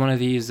down as one of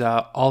these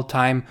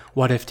all-time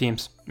what-if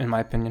teams, in my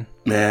opinion.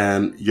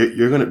 Man,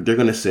 they're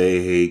gonna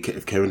say, hey,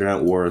 if Kevin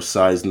Durant wore a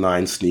size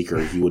 9 sneaker,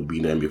 he would be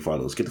in the NBA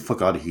Finals. Get the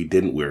fuck out of here! He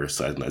didn't wear a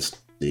size 9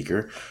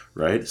 sneaker,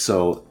 right?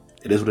 So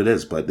it is what it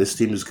is. But this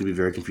team is gonna be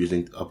very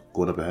confusing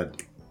going up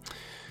ahead.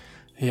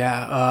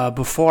 Yeah.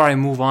 Before I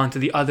move on to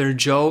the other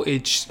Joe,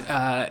 it's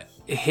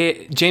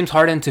hit James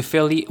Harden to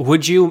Philly.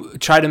 Would you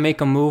try to make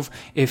a move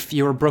if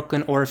you're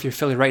Brooklyn or if you're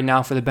Philly right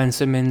now for the Ben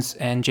Simmons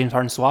and James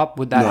Harden swap?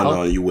 Would that help?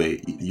 No, you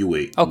wait.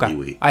 Okay. You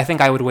wait. I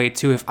think I would wait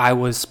too if I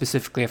was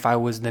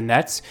the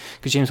Nets,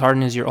 because James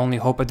Harden is your only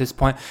hope at this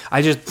point.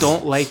 I just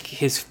don't like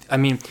his. I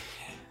mean,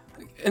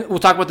 we'll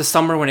talk about the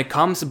summer when it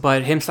comes,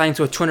 but him signing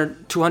to a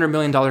 $200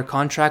 million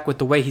contract with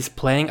the way he's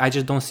playing, I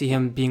just don't see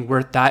him being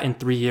worth that in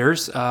 3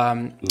 years.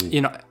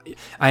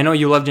 I know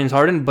you love James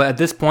Harden, but at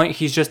this point,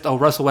 he's just a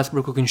Russell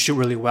Westbrook who can shoot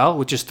really well,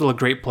 which is still a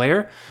great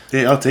player.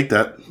 Hey, I'll take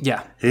that.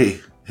 Yeah.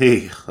 Hey,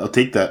 I'll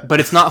take that. But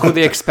it's not who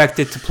they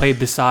expected to play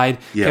beside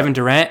Kevin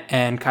Durant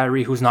and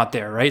Kyrie, who's not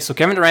there, right? So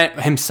Kevin Durant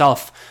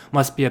himself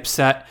must be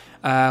upset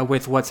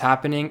with what's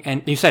happening.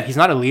 And you said he's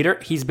not a leader.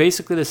 He's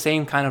basically the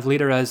same kind of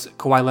leader as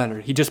Kawhi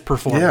Leonard. He just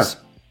performs. Yeah.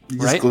 He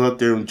just right? goes out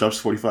there and drops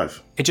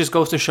 45. It just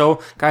goes to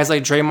show guys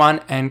like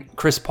Draymond and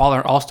Chris Paul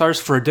are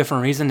all-stars for a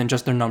different reason than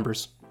just their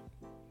numbers.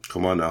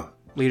 Come on now.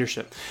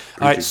 Leadership.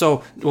 All right,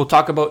 so we'll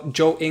talk about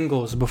Joe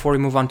Ingles before we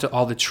move on to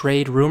all the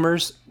trade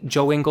rumors.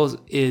 Joe Ingles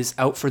is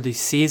out for the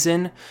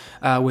season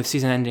with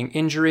season-ending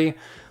injury.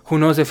 Who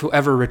knows if he'll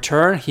ever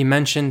return? He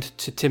mentioned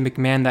to Tim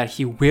McMahon that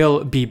he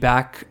will be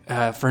back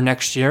for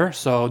next year,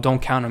 so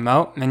don't count him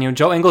out. And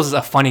Joe Ingles is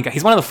a funny guy.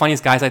 He's one of the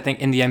funniest guys I think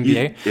in the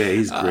NBA.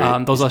 He's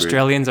great. Those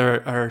Australians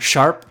are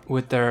sharp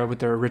with their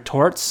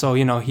retorts. So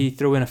he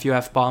threw in a few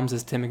F-bombs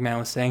as Tim McMahon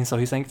was saying. So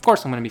he's saying, of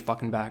course I'm going to be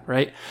fucking back,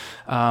 right?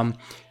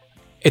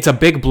 It's a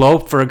big blow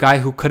for a guy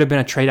who could have been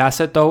a trade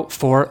asset, though,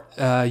 for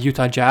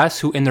Utah Jazz,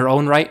 who in their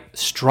own right,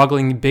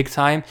 struggling big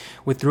time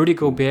with Rudy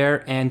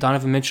Gobert and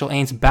Donovan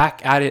Mitchell-Ains back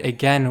at it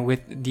again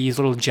with these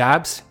little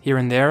jabs here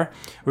and there.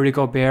 Rudy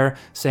Gobert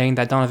saying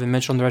that Donovan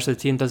Mitchell and the rest of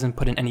the team doesn't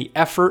put in any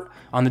effort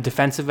on the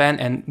defensive end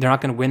and they're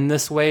not going to win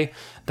this way.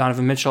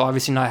 Donovan Mitchell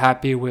obviously not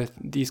happy with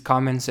these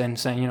comments and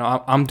saying,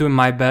 I'm doing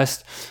my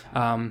best.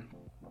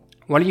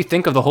 What do you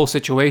think of the whole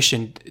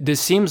situation?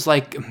 This seems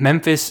like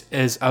Memphis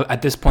is,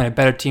 at this point, a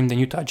better team than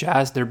Utah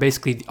Jazz. They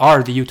basically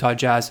are the Utah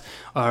Jazz.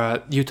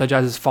 Utah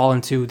Jazz has fallen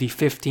to the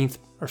 15th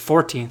or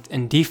 14th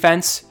in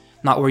defense,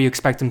 not where you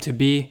expect them to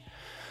be.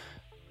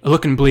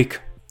 Looking bleak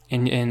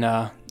in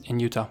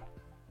Utah.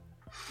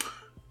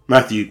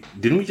 Matthew,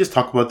 didn't we just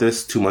talk about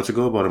this 2 months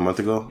ago, about a month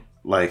ago?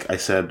 Like I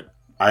said,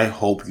 I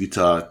hope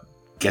Utah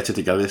gets it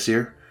together this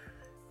year.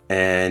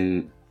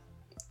 And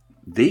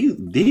They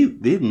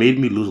made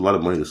me lose a lot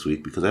of money this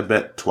week because I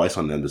bet twice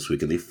on them this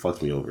week and they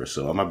fucked me over.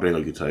 So I'm not betting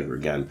on Utah ever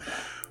again.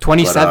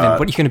 27.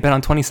 What are you going to bet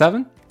on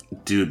 27?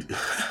 Dude.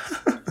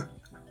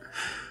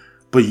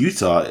 But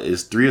Utah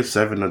is 3 of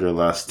 7 of their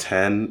last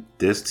 10.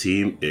 This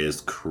team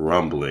is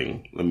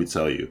crumbling. Let me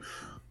tell you.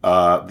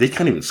 They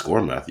can't even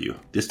score, Matthew.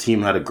 This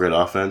team had a great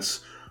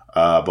offense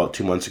about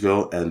 2 months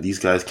ago, and these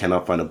guys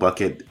cannot find a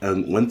bucket.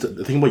 And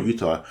the thing about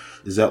Utah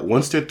is that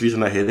once their threes are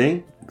not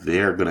hitting,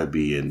 they're going to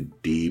be in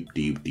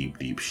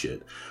deep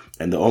shit.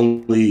 And the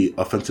only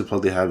offensive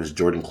player they have is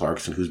Jordan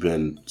Clarkson, who's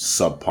been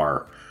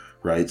subpar,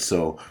 right?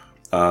 So,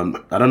 I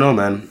don't know,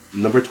 man.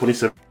 Number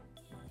 27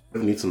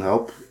 needs some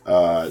help.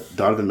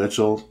 Donovan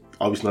Mitchell,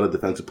 obviously not a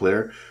defensive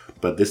player,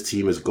 but this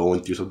team is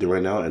going through something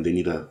right now, and they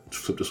need to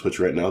flip the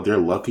switch right now. They're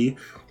lucky.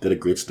 They had a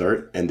great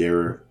start, and they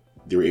were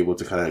able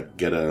to kind of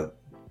get a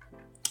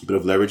bit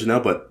of leverage now,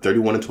 but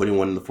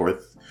 31-21 in the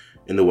fourth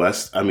in the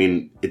West. I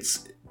mean,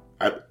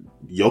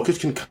 Jokic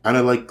can kind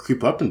of like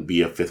creep up and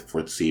be a 5th,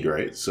 4th seed,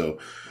 right? So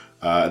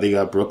they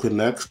got Brooklyn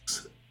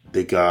next.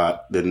 They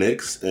got the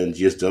Knicks and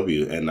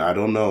GSW, and I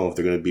don't know if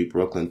they're going to beat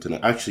Brooklyn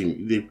tonight.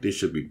 Actually, they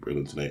should beat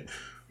Brooklyn tonight.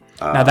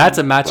 Now that's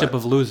a matchup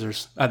of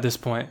losers at this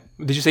point.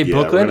 Did you say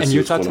Brooklyn and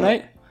Utah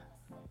tonight?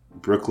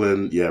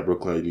 Brooklyn and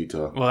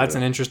Utah. Well, that's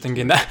an interesting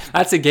game.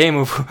 That's a game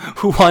of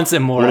who wants it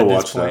more at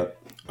this point. That.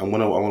 I'm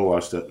gonna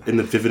watch that in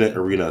the Vivint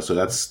Arena. So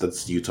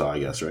that's Utah, I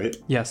guess, right?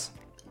 Yes.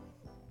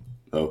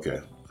 Okay.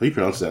 How do you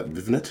pronounce that?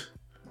 Vivint?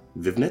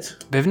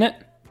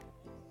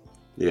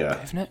 Yeah.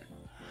 Vivint.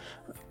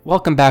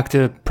 Welcome back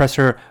to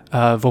Presser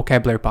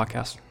Vocabulary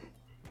Podcast.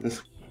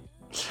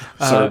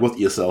 Sorry, with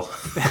ESL.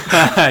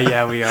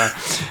 Yeah, we are.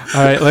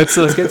 All right, let's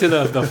get to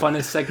the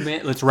funnest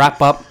segment. Let's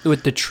wrap up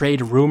with the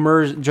trade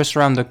rumors just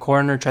around the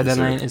corner. Trade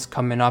deadline is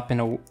coming up in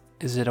a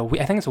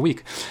week? I think it's a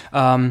week.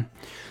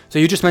 So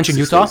you just mentioned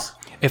Utah.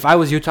 If I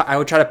was Utah, I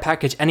would try to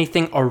package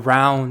anything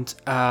around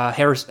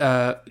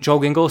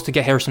Joe Ingles to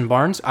get Harrison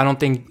Barnes. I don't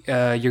think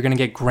you're going to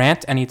get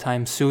Grant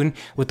anytime soon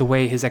with the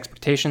way his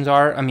expectations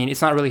are. I mean,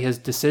 it's not really his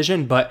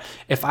decision, but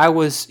if I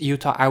was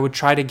Utah, I would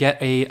try to get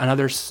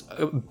another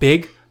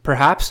big,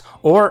 perhaps,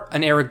 or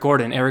an Eric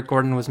Gordon. Eric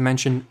Gordon was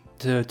mentioned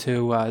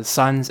to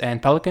Suns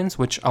and Pelicans,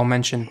 which I'll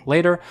mention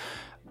later.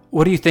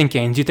 What do you think,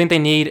 Ains? Do you think they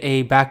need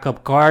a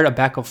backup guard, a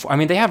backup? I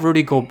mean, they have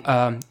Rudy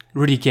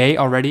Gay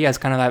already as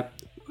kind of that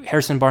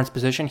Harrison Barnes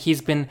position.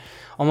 He's been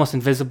almost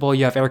invisible.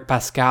 You have Eric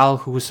Pascal,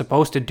 who was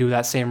supposed to do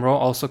that same role,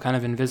 also kind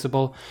of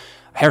invisible.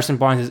 Harrison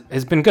Barnes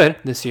has been good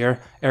this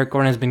year. Eric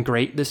Gordon has been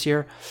great this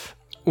year.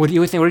 What do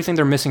you think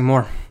they're missing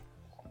more?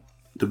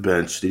 The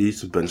bench. They need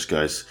some bench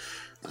guys.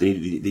 They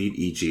need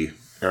EG,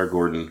 Eric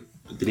Gordon.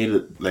 They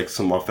need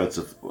some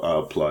offensive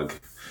plug.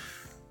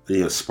 They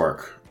need a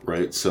spark,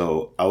 right?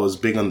 So I was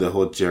big on the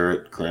whole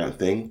Jeremy Grant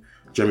thing,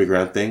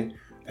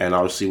 and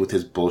obviously with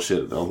his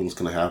bullshit, I don't think it's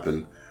gonna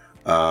happen.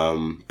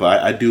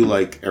 But I do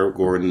like Eric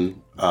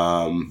Gordon,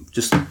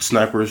 just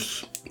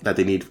snipers that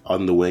they need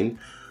on the wing.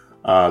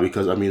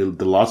 Because, I mean,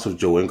 the loss of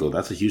Joe Ingles,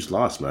 that's a huge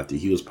loss, Matthew.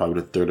 He was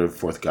probably the third or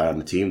fourth guy on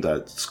the team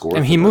that scored.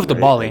 And he moved the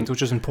ball lanes,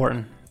 which is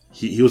important.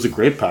 He was a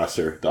great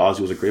passer. The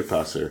Aussie was a great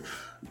passer.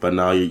 But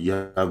now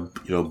you have,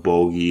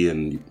 Bogey,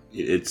 and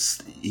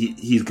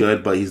he's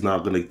good, but he's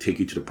not going to take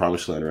you to the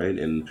promised land, right?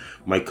 And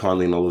Mike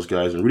Conley and all those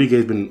guys. And Rudy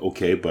Gay's been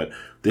okay, but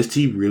this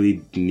team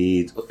really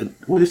needs...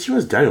 Well, this team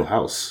has Daniel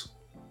House.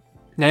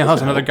 Daniel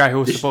House, another guy who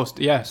was supposed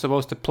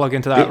to plug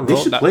into that role. They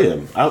should play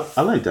him.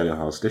 I like Daniel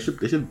House. They should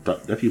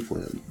definitely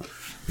play him.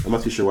 I'm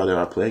not too sure why they're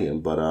not playing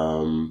him, but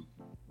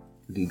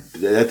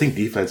I think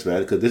defense,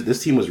 man, because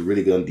this team was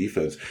really good on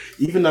defense.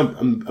 Even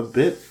I'm a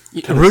bit.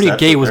 Rudy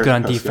Gay was good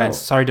on defense.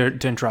 Sorry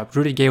to interrupt.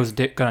 Rudy Gay was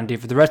good on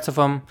defense. The rest of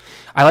them,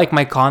 I like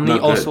Mike Conley,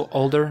 also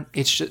older.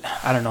 It's just,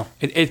 I don't know.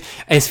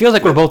 It feels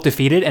like we're both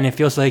defeated, and it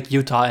feels like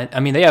Utah. I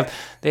mean,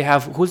 they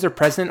have who's their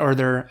president or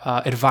their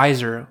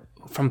advisor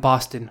from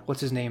Boston. What's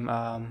his name?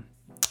 Danny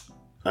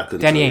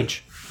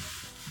Ainge.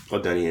 Oh,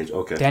 Danny Ainge.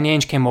 Okay. Danny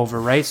Ainge came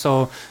over, right?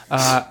 So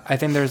I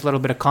think there's a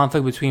little bit of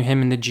conflict between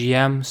him and the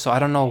GM. So I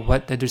don't know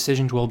what the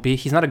decisions will be.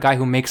 He's not a guy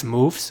who makes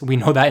moves. We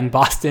know that in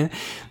Boston.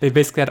 They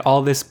basically had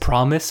all this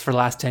promise for the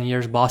last 10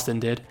 years. Boston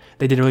did.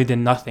 They really did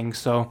nothing.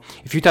 So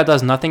if Utah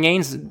does nothing,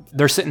 Ains,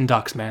 they're sitting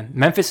ducks, man.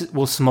 Memphis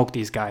will smoke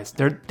these guys.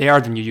 They are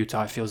the new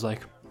Utah, it feels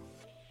like.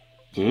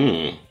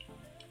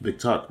 Big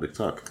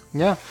talk.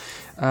 Yeah.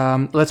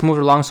 Let's move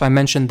along. So I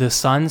mentioned the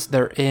Suns.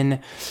 They're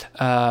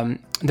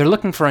they're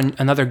looking for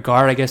another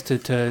guard, I guess,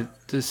 to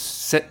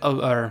sit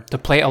or to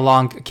play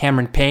along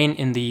Cameron Payne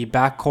in the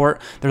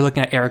backcourt. They're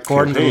looking at Eric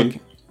Gordon.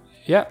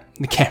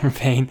 The Cameron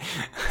Payne.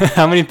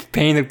 How many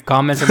Payne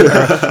comments?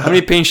 How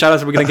many Payne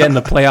shoutouts are we gonna get in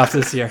the playoffs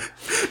this year?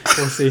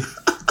 We'll see.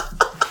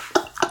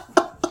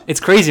 It's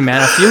crazy,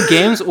 man. A few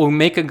games will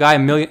make a guy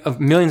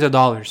millions of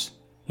dollars.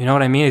 You know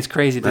what I mean? It's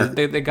crazy.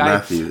 The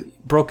guy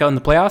broke out in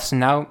the playoffs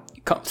and now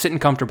sitting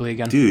comfortably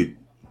again. Dude,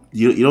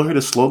 you don't hear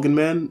the slogan,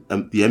 man?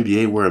 The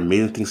NBA, where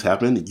amazing things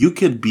happen. You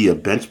could be a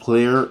bench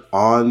player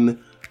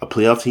on a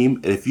playoff team,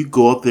 and if you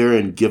go out there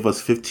and give us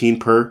 15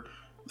 per,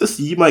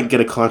 you might get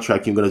a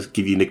contract. I'm going to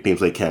give you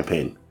nicknames like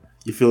Campaign.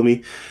 You feel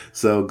me?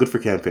 So good for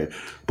Campaign.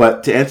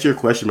 But to answer your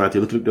question, Matthew,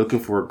 looking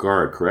for a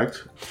guard,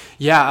 correct?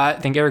 Yeah, I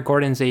think Eric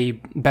Gordon's a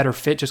better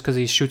fit just because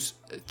he shoots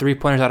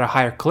 3-pointers at a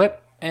higher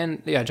clip.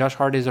 And yeah, Josh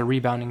Hart is a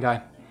rebounding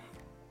guy.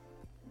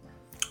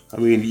 I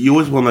mean, you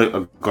always want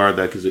a guard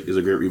that is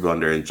a great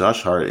rebounder, and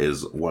Josh Hart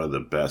is one of the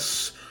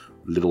best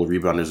little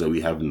rebounders that we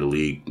have in the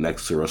league,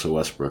 next to Russell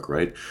Westbrook,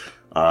 right?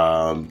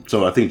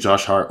 So I think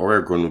Josh Hart or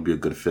Eric Gordon would be a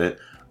good fit.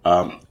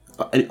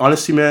 And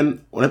honestly,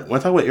 man, when I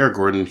talk about Eric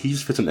Gordon, he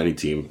just fits on any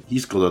team. He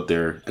just goes out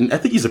there, and I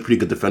think he's a pretty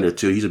good defender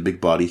too. He's a big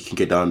body; he can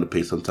get down in the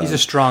paint sometimes. He's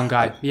a strong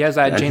guy. He has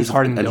that James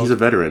Harden build. And he's a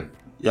veteran.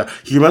 Yeah,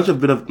 he reminds me a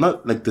bit of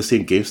not like the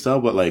same game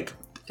style, but like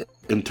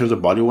in terms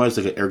of body wise,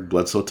 like an Eric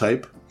Bledsoe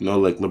type.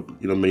 Like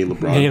mini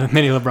LeBron.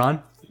 Mini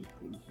LeBron.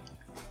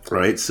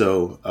 Right.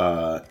 So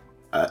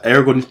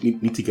Eric Gordon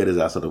needs to get his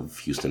ass out of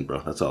Houston,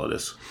 bro. That's all it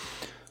is.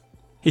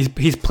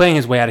 He's playing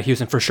his way out of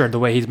Houston for sure, the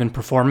way he's been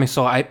performing.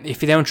 So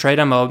if they don't trade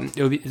him,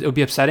 it would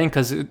be upsetting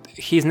because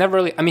he's never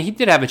really... I mean, he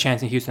did have a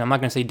chance in Houston. I'm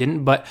not going to say he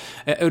didn't, but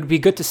it would be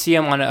good to see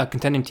him on a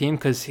contending team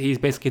because he's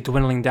basically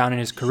dwindling down in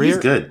his career. He's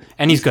good.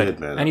 And he's good.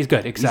 Man. And he's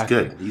good,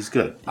 exactly. He's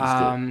good.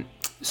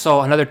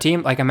 So another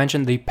team, like I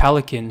mentioned, the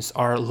Pelicans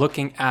are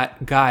looking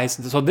at guys.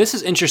 So this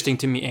is interesting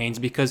to me, Ains,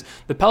 because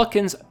the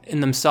Pelicans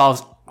in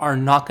themselves are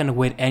not going to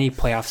win any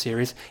playoff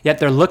series, yet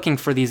they're looking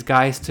for these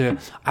guys to...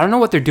 I don't know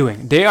what they're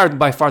doing. They are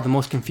by far the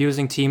most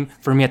confusing team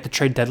for me at the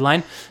trade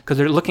deadline because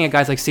they're looking at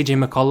guys like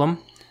CJ McCollum,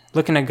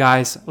 looking at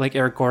guys like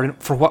Eric Gordon.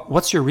 For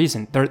what's your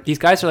reason? These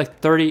guys are like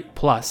 30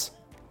 plus.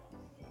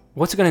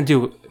 What's it going to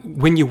do?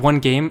 Win you one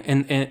game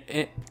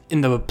in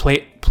the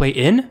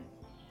play-in?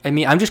 I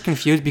mean, I'm just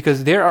confused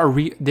because they're a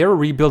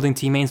rebuilding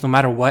team, Ains, no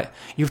matter what.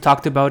 You've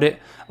talked about it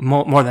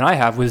more than I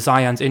have with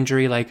Zion's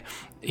injury. Like,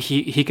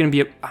 he can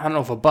be, I don't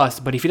know if a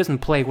bust, but if he doesn't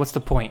play, what's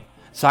the point?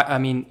 So, I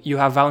mean, you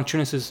have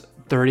Valanciunas is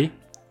 30.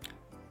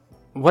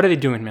 What are they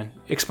doing, man?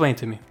 Explain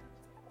to me.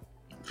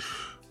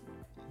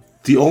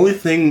 The only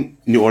thing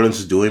New Orleans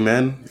is doing,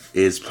 man,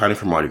 is planning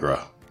for Mardi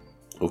Gras.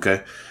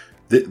 Okay?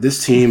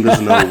 This team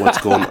doesn't know what's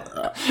going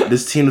on.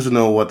 This team doesn't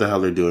know what the hell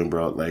they're doing,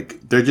 bro.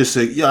 Like, they're just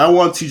saying, yeah, I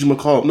want TJ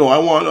McCollum. No, I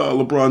want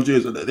LeBron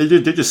James.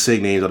 They're just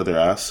saying names out of their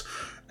ass.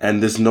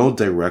 And there's no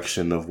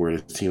direction of where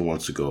the team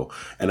wants to go.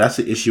 And that's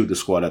the issue with the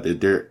squad out there.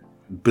 They're,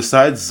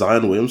 besides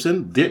Zion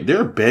Williamson,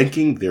 they're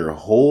banking their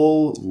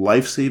whole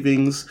life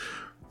savings,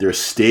 their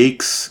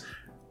stakes,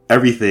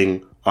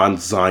 everything on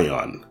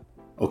Zion.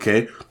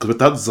 Okay? Because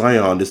without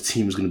Zion, this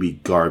team is going to be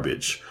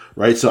garbage.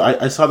 Right? So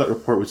I saw that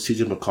report with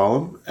TJ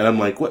McCollum, and I'm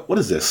like, what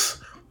is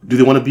this? Do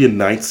they want to be a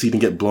 9th seed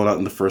and get blown out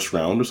in the first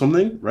round or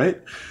something? Right?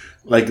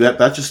 Like,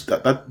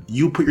 that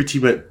you put your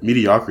team at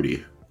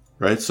mediocrity.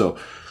 Right? So,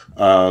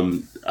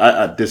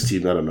 this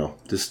team, I don't know.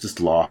 Just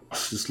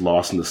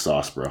lost in the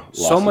sauce, bro.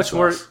 So much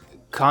more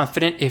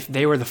confident if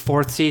they were the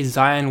 4th seed.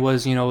 Zion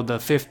was, the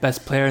 5th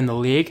best player in the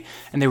league,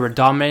 and they were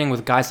dominating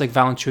with guys like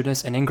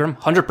Valanciunas and Ingram.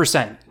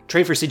 100%.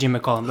 Trade for CJ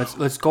McCollum.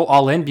 Let's go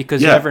all in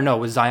because you never know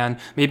with Zion.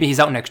 Maybe he's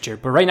out next year,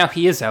 but right now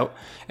he is out,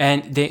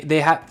 and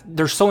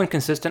they're so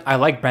inconsistent. I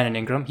like Brandon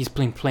Ingram. He's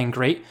playing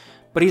great,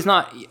 but he's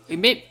not.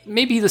 Maybe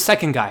he's the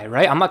second guy,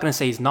 right? I'm not gonna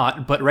say he's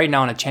not, but right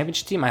now on a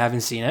championship team, I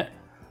haven't seen it.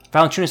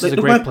 Valanciunas is a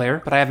great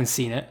player, but I haven't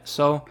seen it.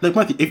 So, like,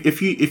 Matthew, if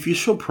you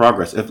show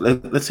progress, if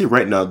let's say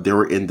right now they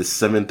were in the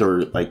 7th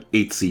or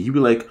 8th seed, you'd be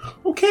like,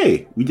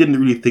 okay, we didn't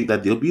really think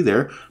that they'll be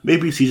there.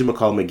 Maybe CJ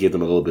McCollum may give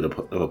them a little bit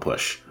of a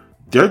push.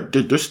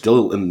 They're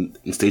still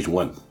in stage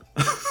 1.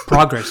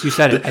 Progress, you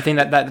said it. I think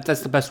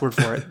that's the best word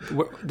for it.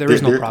 There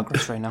is no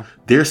progress right now.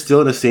 They're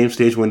still in the same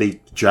stage when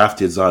they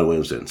drafted Zion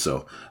Williamson.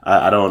 So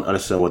I don't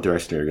understand what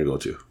direction they're going to go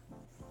to.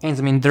 Ains,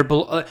 I mean, they're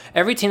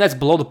every team that's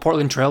below the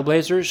Portland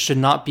Trailblazers should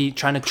not be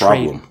trying to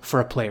trade for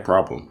a player.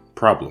 Problem.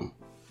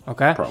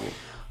 Okay. Problem.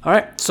 All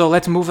right, so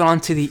let's move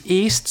on to the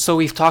East. So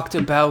we've talked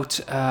about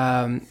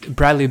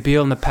Bradley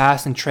Beal in the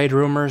past and trade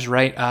rumors,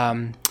 right?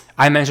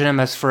 I mentioned him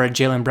as for a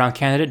Jaylen Brown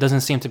candidate.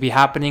 Doesn't seem to be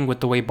happening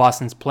with the way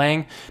Boston's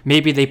playing.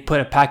 Maybe they put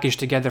a package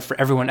together for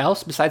everyone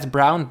else besides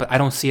Brown, but I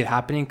don't see it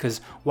happening because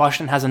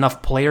Washington has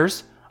enough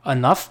players. I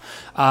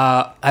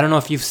don't know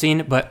if you've seen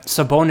it, but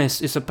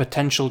Sabonis is a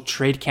potential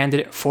trade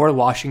candidate for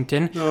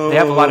Washington. No. They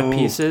have a lot of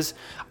pieces.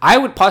 I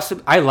like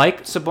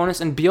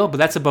Sabonis and Beal, but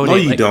that's about it. No,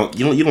 you don't.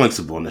 You don't like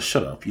Sabonis.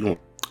 Shut up. You don't.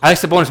 I like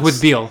Sabonis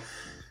with Beal.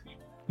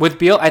 With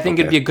Beal, I think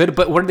it'd be a good,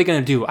 but what are they going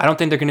to do? I don't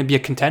think they're going to be a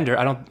contender.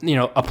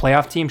 A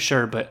playoff team,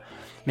 sure, but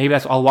maybe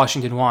that's all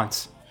Washington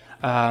wants.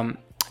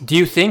 Do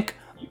you think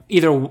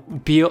either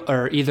Beal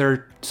or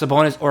either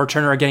Sabonis or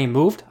Turner are getting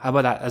moved? How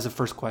about that as a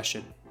first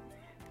question?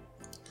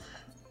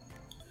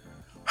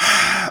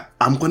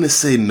 I'm going to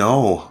say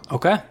no.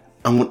 Okay.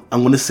 I'm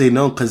going to say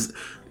no because,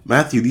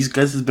 Matthew, these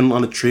guys have been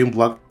on a trade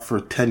block for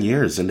 10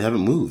 years and they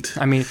haven't moved.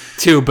 I mean,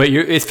 2, but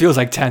it feels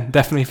like 10.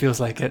 Definitely feels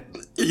like it.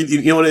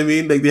 You know what I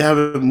mean? Like, they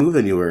haven't moved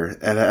anywhere,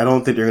 and I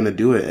don't think they're going to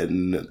do it.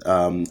 And,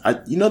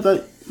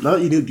 that now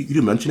that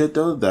you mention it,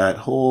 though, that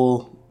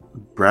whole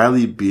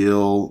Bradley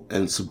Beal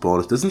and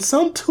Sabonis doesn't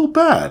sound too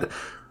bad.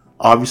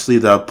 Obviously,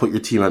 that'll put your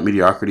team at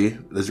mediocrity.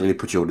 It doesn't really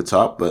put you over the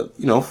top, but,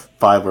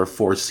 5 or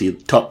 4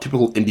 seed,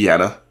 typical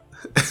Indiana.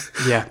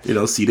 Yeah.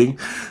 Seeding,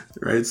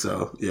 right?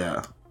 So,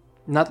 yeah.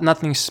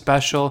 Nothing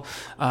special.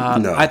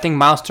 No. I think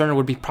Miles Turner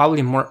would be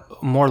probably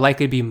more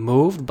likely to be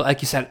moved, but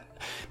like you said,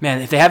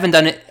 man, if they haven't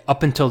done it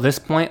up until this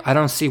point, I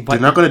don't see what... They're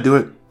not going to do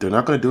it. Right? They're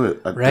not going to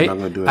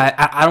do it.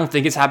 I don't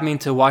think it's happening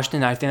to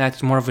Washington. I think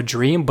that's more of a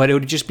dream, but it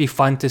would just be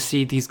fun to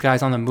see these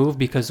guys on the move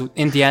because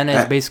Indiana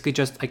is basically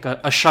just like a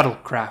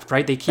shuttlecraft,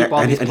 right? They keep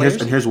all these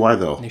players. And here's why,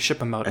 though. They ship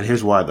them out. And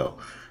here's why, though.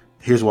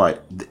 Here's why.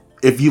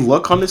 If you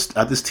look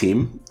at this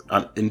team,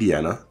 on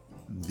Indiana,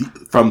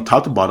 from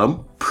top to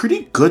bottom,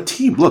 pretty good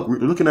team. Look, we're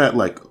looking at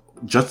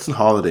Justin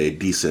Holiday,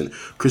 decent.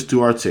 Chris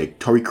Duarte,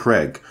 Torrey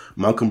Craig,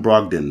 Malcolm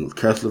Brogdon,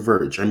 Karis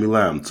LeVert, Jeremy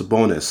Lamb,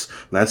 Sabonis,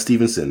 Lance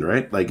Stevenson,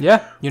 right?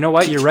 Yeah, you know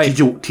what? You're right.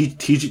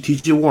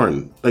 TJ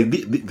Warren.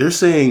 They're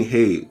saying,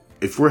 hey,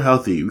 if we're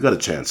healthy, we got a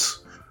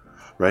chance,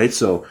 right?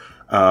 So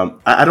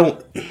I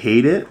don't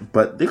hate it,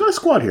 but they got a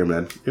squad here,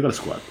 man. They got a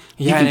squad.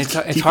 Yeah, and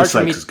it's hard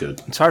for me.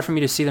 It's hard for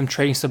me to see them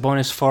trading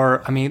Sabonis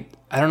for. I mean,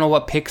 I don't know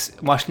what picks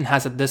Washington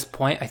has at this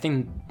point. I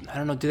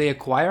don't know. Do they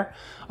acquire,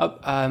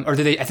 or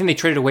do they? I think they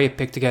traded away a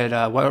pick to get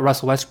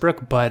Russell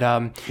Westbrook, but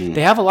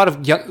they have a lot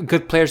of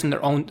good players in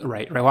their own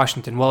right. Right,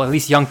 Washington. Well, at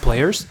least young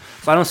players.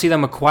 So I don't see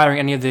them acquiring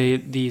any of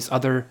these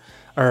other.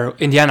 Or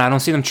Indiana, I don't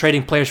see them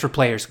trading players for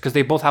players because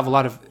they both have a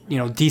lot of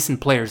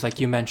decent players, like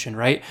you mentioned,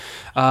 right?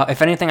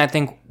 If anything, I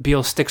think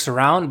Beal sticks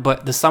around,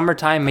 but the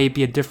summertime may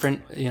be a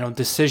different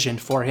decision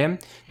for him,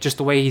 just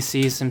the way he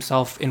sees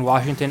himself in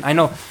Washington. I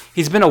know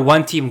he's been a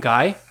one-team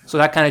guy, so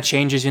that kind of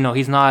changes.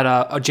 He's not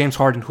a James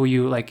Harden who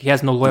he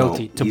has no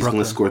loyalty to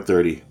Brooklyn. He's going to score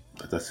 30.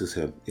 that's just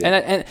him.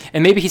 Yeah.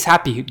 And maybe he's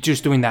happy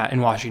just doing that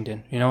in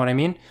Washington. You know what I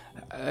mean?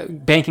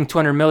 Banking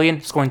 $200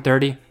 million, scoring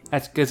 30.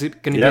 That's going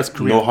to be his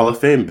career. No Hall of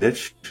Fame,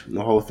 bitch.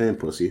 No Hall of Fame,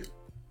 pussy.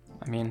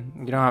 I mean,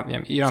 you don't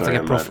have to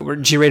get pro. We're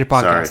G-rated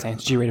podcast,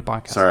 Ains. G-rated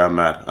podcast. Sorry, I'm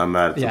mad.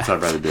 Yeah. I'm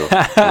sorry,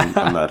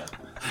 I'm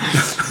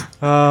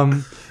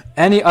mad.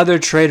 Any other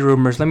trade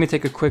rumors? Let me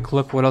take a quick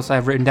look what else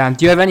I've written down.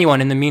 Do you have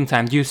anyone in the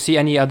meantime? Do you see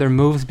any other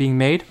moves being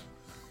made?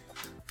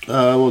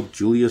 Well,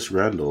 Julius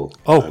Randle.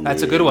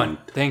 That's a good one.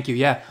 Thank you.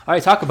 Yeah. All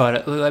right, talk about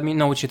it. Let me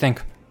know what you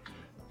think.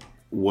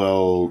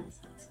 Well,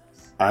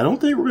 I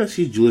don't think we're going to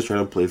see Julius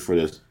Randle play for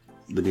the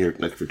New York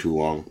Knicks for too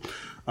long.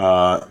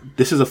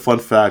 This is a fun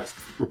fact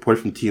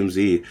reported from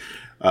TMZ.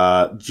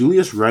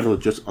 Julius Randle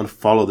just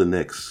unfollowed the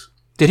Knicks.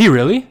 Did he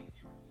really?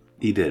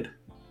 He did.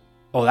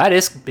 Oh, that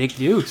is big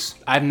news.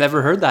 I've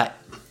never heard that.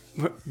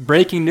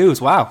 Breaking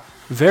news. Wow.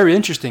 Very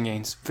interesting,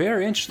 Ains.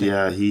 Very interesting.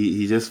 Yeah,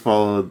 he just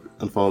unfollowed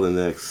the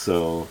Knicks,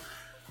 so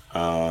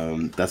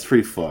that's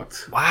pretty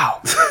fucked.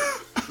 Wow.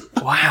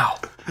 Wow.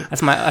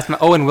 That's my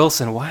Owen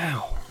Wilson.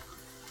 Wow.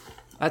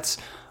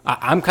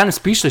 I'm kind of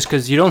speechless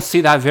because you don't see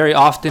that very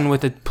often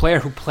with a player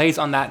who plays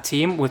on that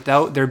team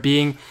without there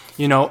being,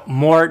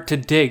 more to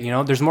dig.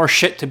 There's more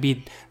shit to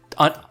be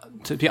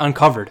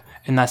uncovered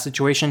in that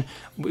situation.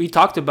 We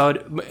talked about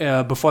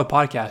it before the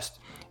podcast.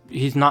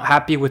 He's not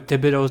happy with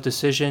Thibodeau's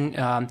decision.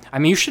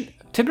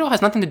 Thibodeau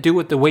has nothing to do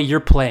with the way you're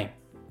playing.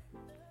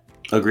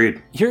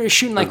 Agreed. You're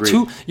shooting like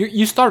two.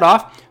 You start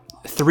off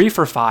 3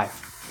 for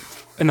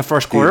 5 in the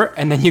first quarter,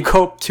 and then you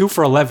go 2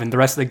 for 11 the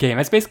rest of the game.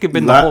 That's basically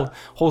been the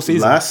whole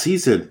season. Last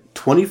season,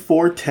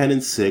 24, 10,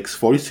 and 6,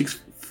 46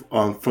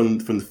 from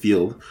the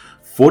field,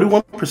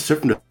 41%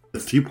 from the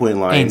 3-point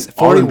line. Ains,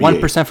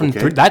 41% from the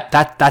 3.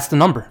 That's the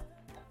number.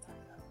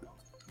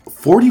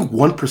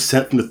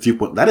 41% from the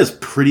 3-point. That is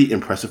pretty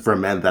impressive for a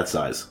man that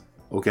size.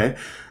 Okay,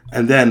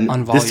 and then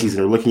this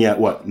season we're looking at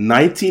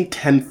 19,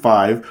 10,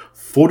 5,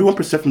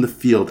 41% from the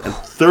field, and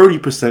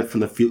 30% from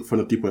the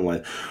 3-point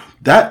line.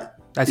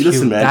 That's huge.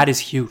 Man, that is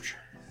huge.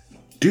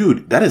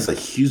 Dude, that is a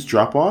huge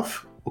drop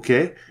off.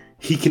 Okay,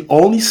 he can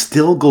only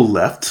still go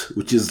left,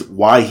 which is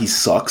why he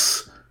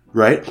sucks,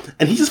 right?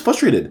 And he's just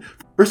frustrated.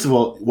 First of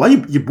all, why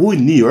you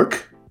booing New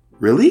York?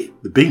 Really?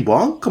 The Bing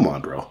Bong? Come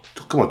on, bro.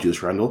 Come on,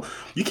 Julius Randle.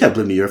 You can't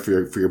blame New York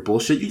for your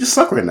bullshit. You just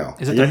suck right now.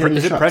 Is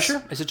it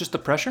pressure? Is it just the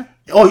pressure?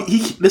 Oh,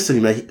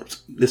 listen, man.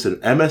 Listen,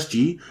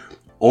 MSG.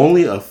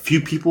 Only a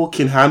few people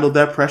can handle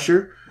that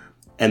pressure,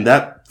 and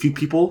that few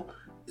people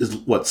is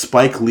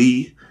Spike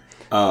Lee.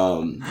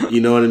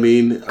 You know what I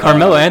mean?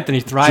 Carmelo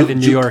Anthony thrived in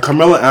New York.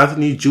 Carmelo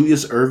Anthony,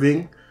 Julius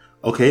Irving.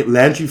 Okay,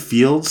 Landry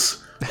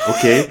Fields.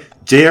 Okay.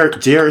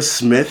 J.R.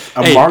 Smith,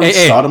 Amari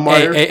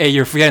Stoudemire. Hey,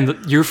 you're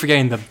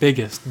forgetting the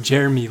biggest,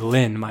 Jeremy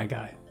Lin, my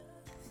guy.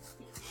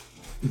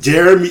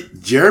 Jeremy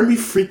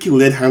freaking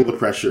Lin handled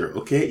pressure,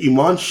 okay?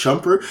 Iman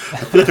Shumpert. I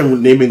feel like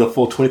I'm naming the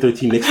full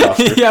 2013 Knicks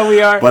roster. Yeah,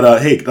 we are.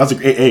 But hey, that's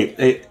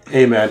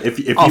hey, man. If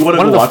you want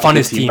to go watch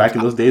the team back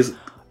in those days,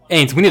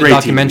 Ains, we need a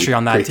documentary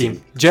on that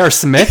team. J.R.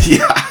 Smith.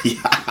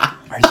 Yeah.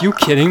 Are you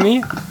kidding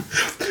me?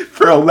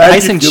 Bro,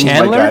 Tyson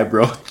Chandler, my guy,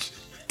 bro.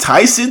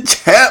 Tyson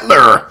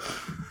Chandler.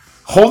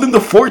 Holding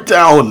the fort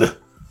down.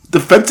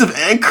 Defensive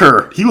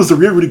anchor. He was a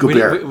really good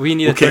player. We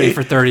need a 30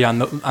 for 30 on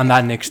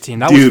that Knicks team.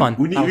 That was fun.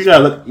 We gotta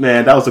look,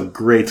 man. That was a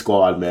great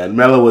squad, man.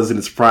 Melo was in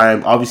his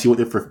prime. Obviously,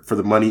 went there for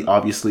the money,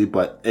 obviously.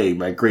 But hey,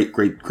 man, great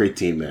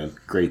team, man.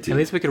 Great team. At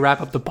least we could wrap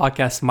up the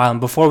podcast smiling.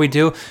 Before we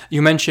do,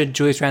 you mentioned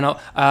Julius Randle.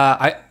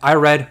 I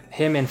read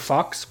him and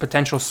Fox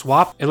potential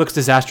swap. It looks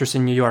disastrous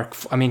in New York.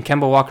 I mean,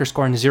 Kemba Walker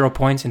scoring 0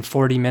 points in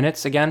 40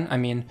 minutes again. I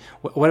mean,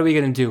 what are we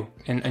gonna do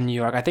in New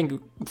York? I think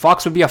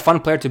Fox would be a fun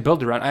player to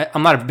build around.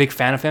 I'm not a big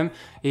fan of him.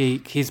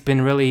 He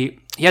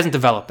hasn't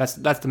developed.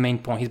 That's the main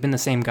point. He's been the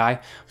same guy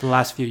for the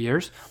last few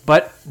years.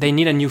 But they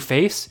need a new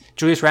face.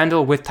 Julius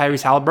Randle with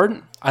Tyrese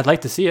Halliburton. I'd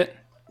like to see it.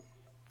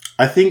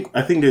 I think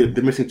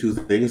they're missing two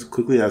things.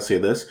 Quickly, I'll say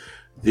this: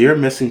 they're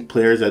missing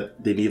players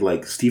that they need,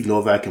 like Steve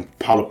Novak and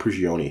Paolo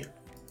Prigioni.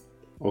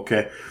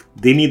 Okay,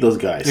 they need those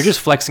guys. You're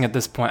just flexing at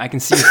this point. I can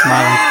see you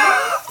smiling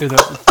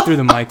through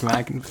the mic, man.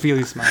 I can feel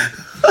you smiling.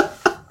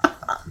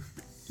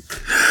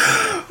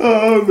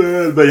 Oh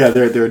man, but yeah,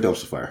 they're a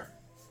dumpster fire.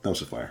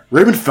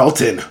 Raymond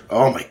Felton.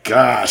 Oh my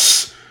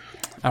gosh.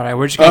 All right,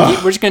 we're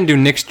just gonna do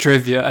Knicks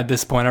trivia at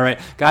this point. All right,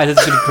 guys,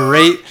 it's been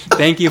great.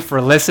 Thank you for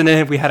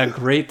listening. We had a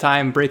great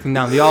time breaking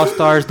down the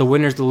All-Stars, the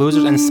winners, the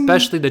losers, and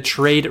especially the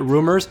trade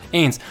rumors.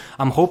 Ains,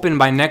 I'm hoping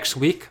by next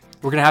week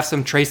we're gonna have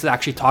some trades to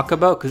actually talk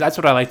about, because that's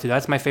what I like to do.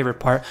 That's my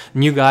favorite part.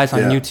 New guys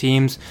on new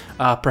teams,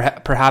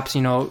 perhaps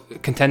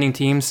contending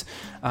teams.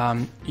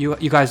 You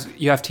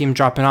have teams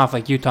dropping off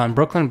like Utah and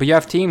Brooklyn, but you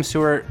have teams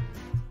who are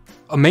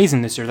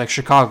amazing this year, like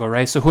Chicago,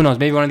 right? So who knows?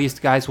 Maybe one of these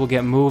guys will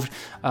get moved.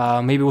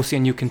 Maybe we'll see a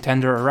new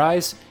contender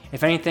arise.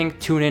 If anything,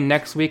 tune in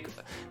next week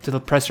to the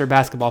Presser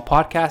Basketball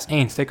Podcast.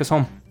 Ains, take us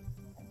home.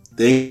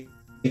 Thank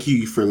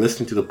you for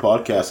listening to the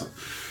podcast.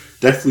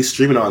 Definitely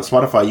streaming on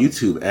Spotify,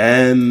 YouTube,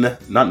 and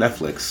not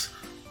Netflix,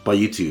 but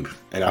YouTube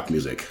and Apple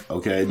Music.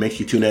 Okay, make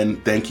sure you tune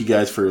in. Thank you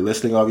guys for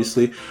listening,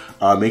 obviously.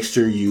 Make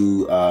sure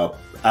you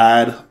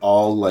add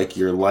all like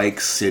your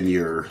likes and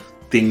your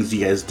things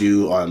you guys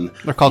do on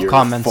they're called your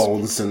comments.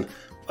 Phones and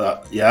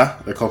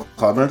they're called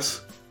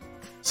comments.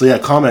 So yeah,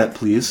 comment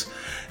please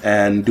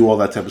and do all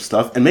that type of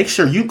stuff. And make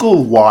sure you go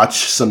watch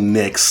some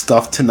Knicks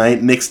stuff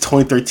tonight. Knicks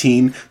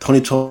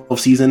 2013-2012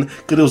 season.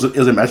 Because it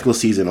was a magical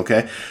season,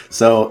 okay?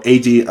 So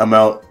AG, I'm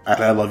out.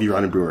 I love you,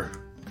 Ronnie Brewer.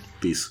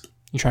 Peace.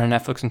 You trying to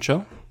Netflix and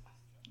chill?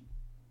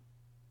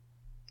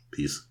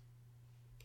 Peace.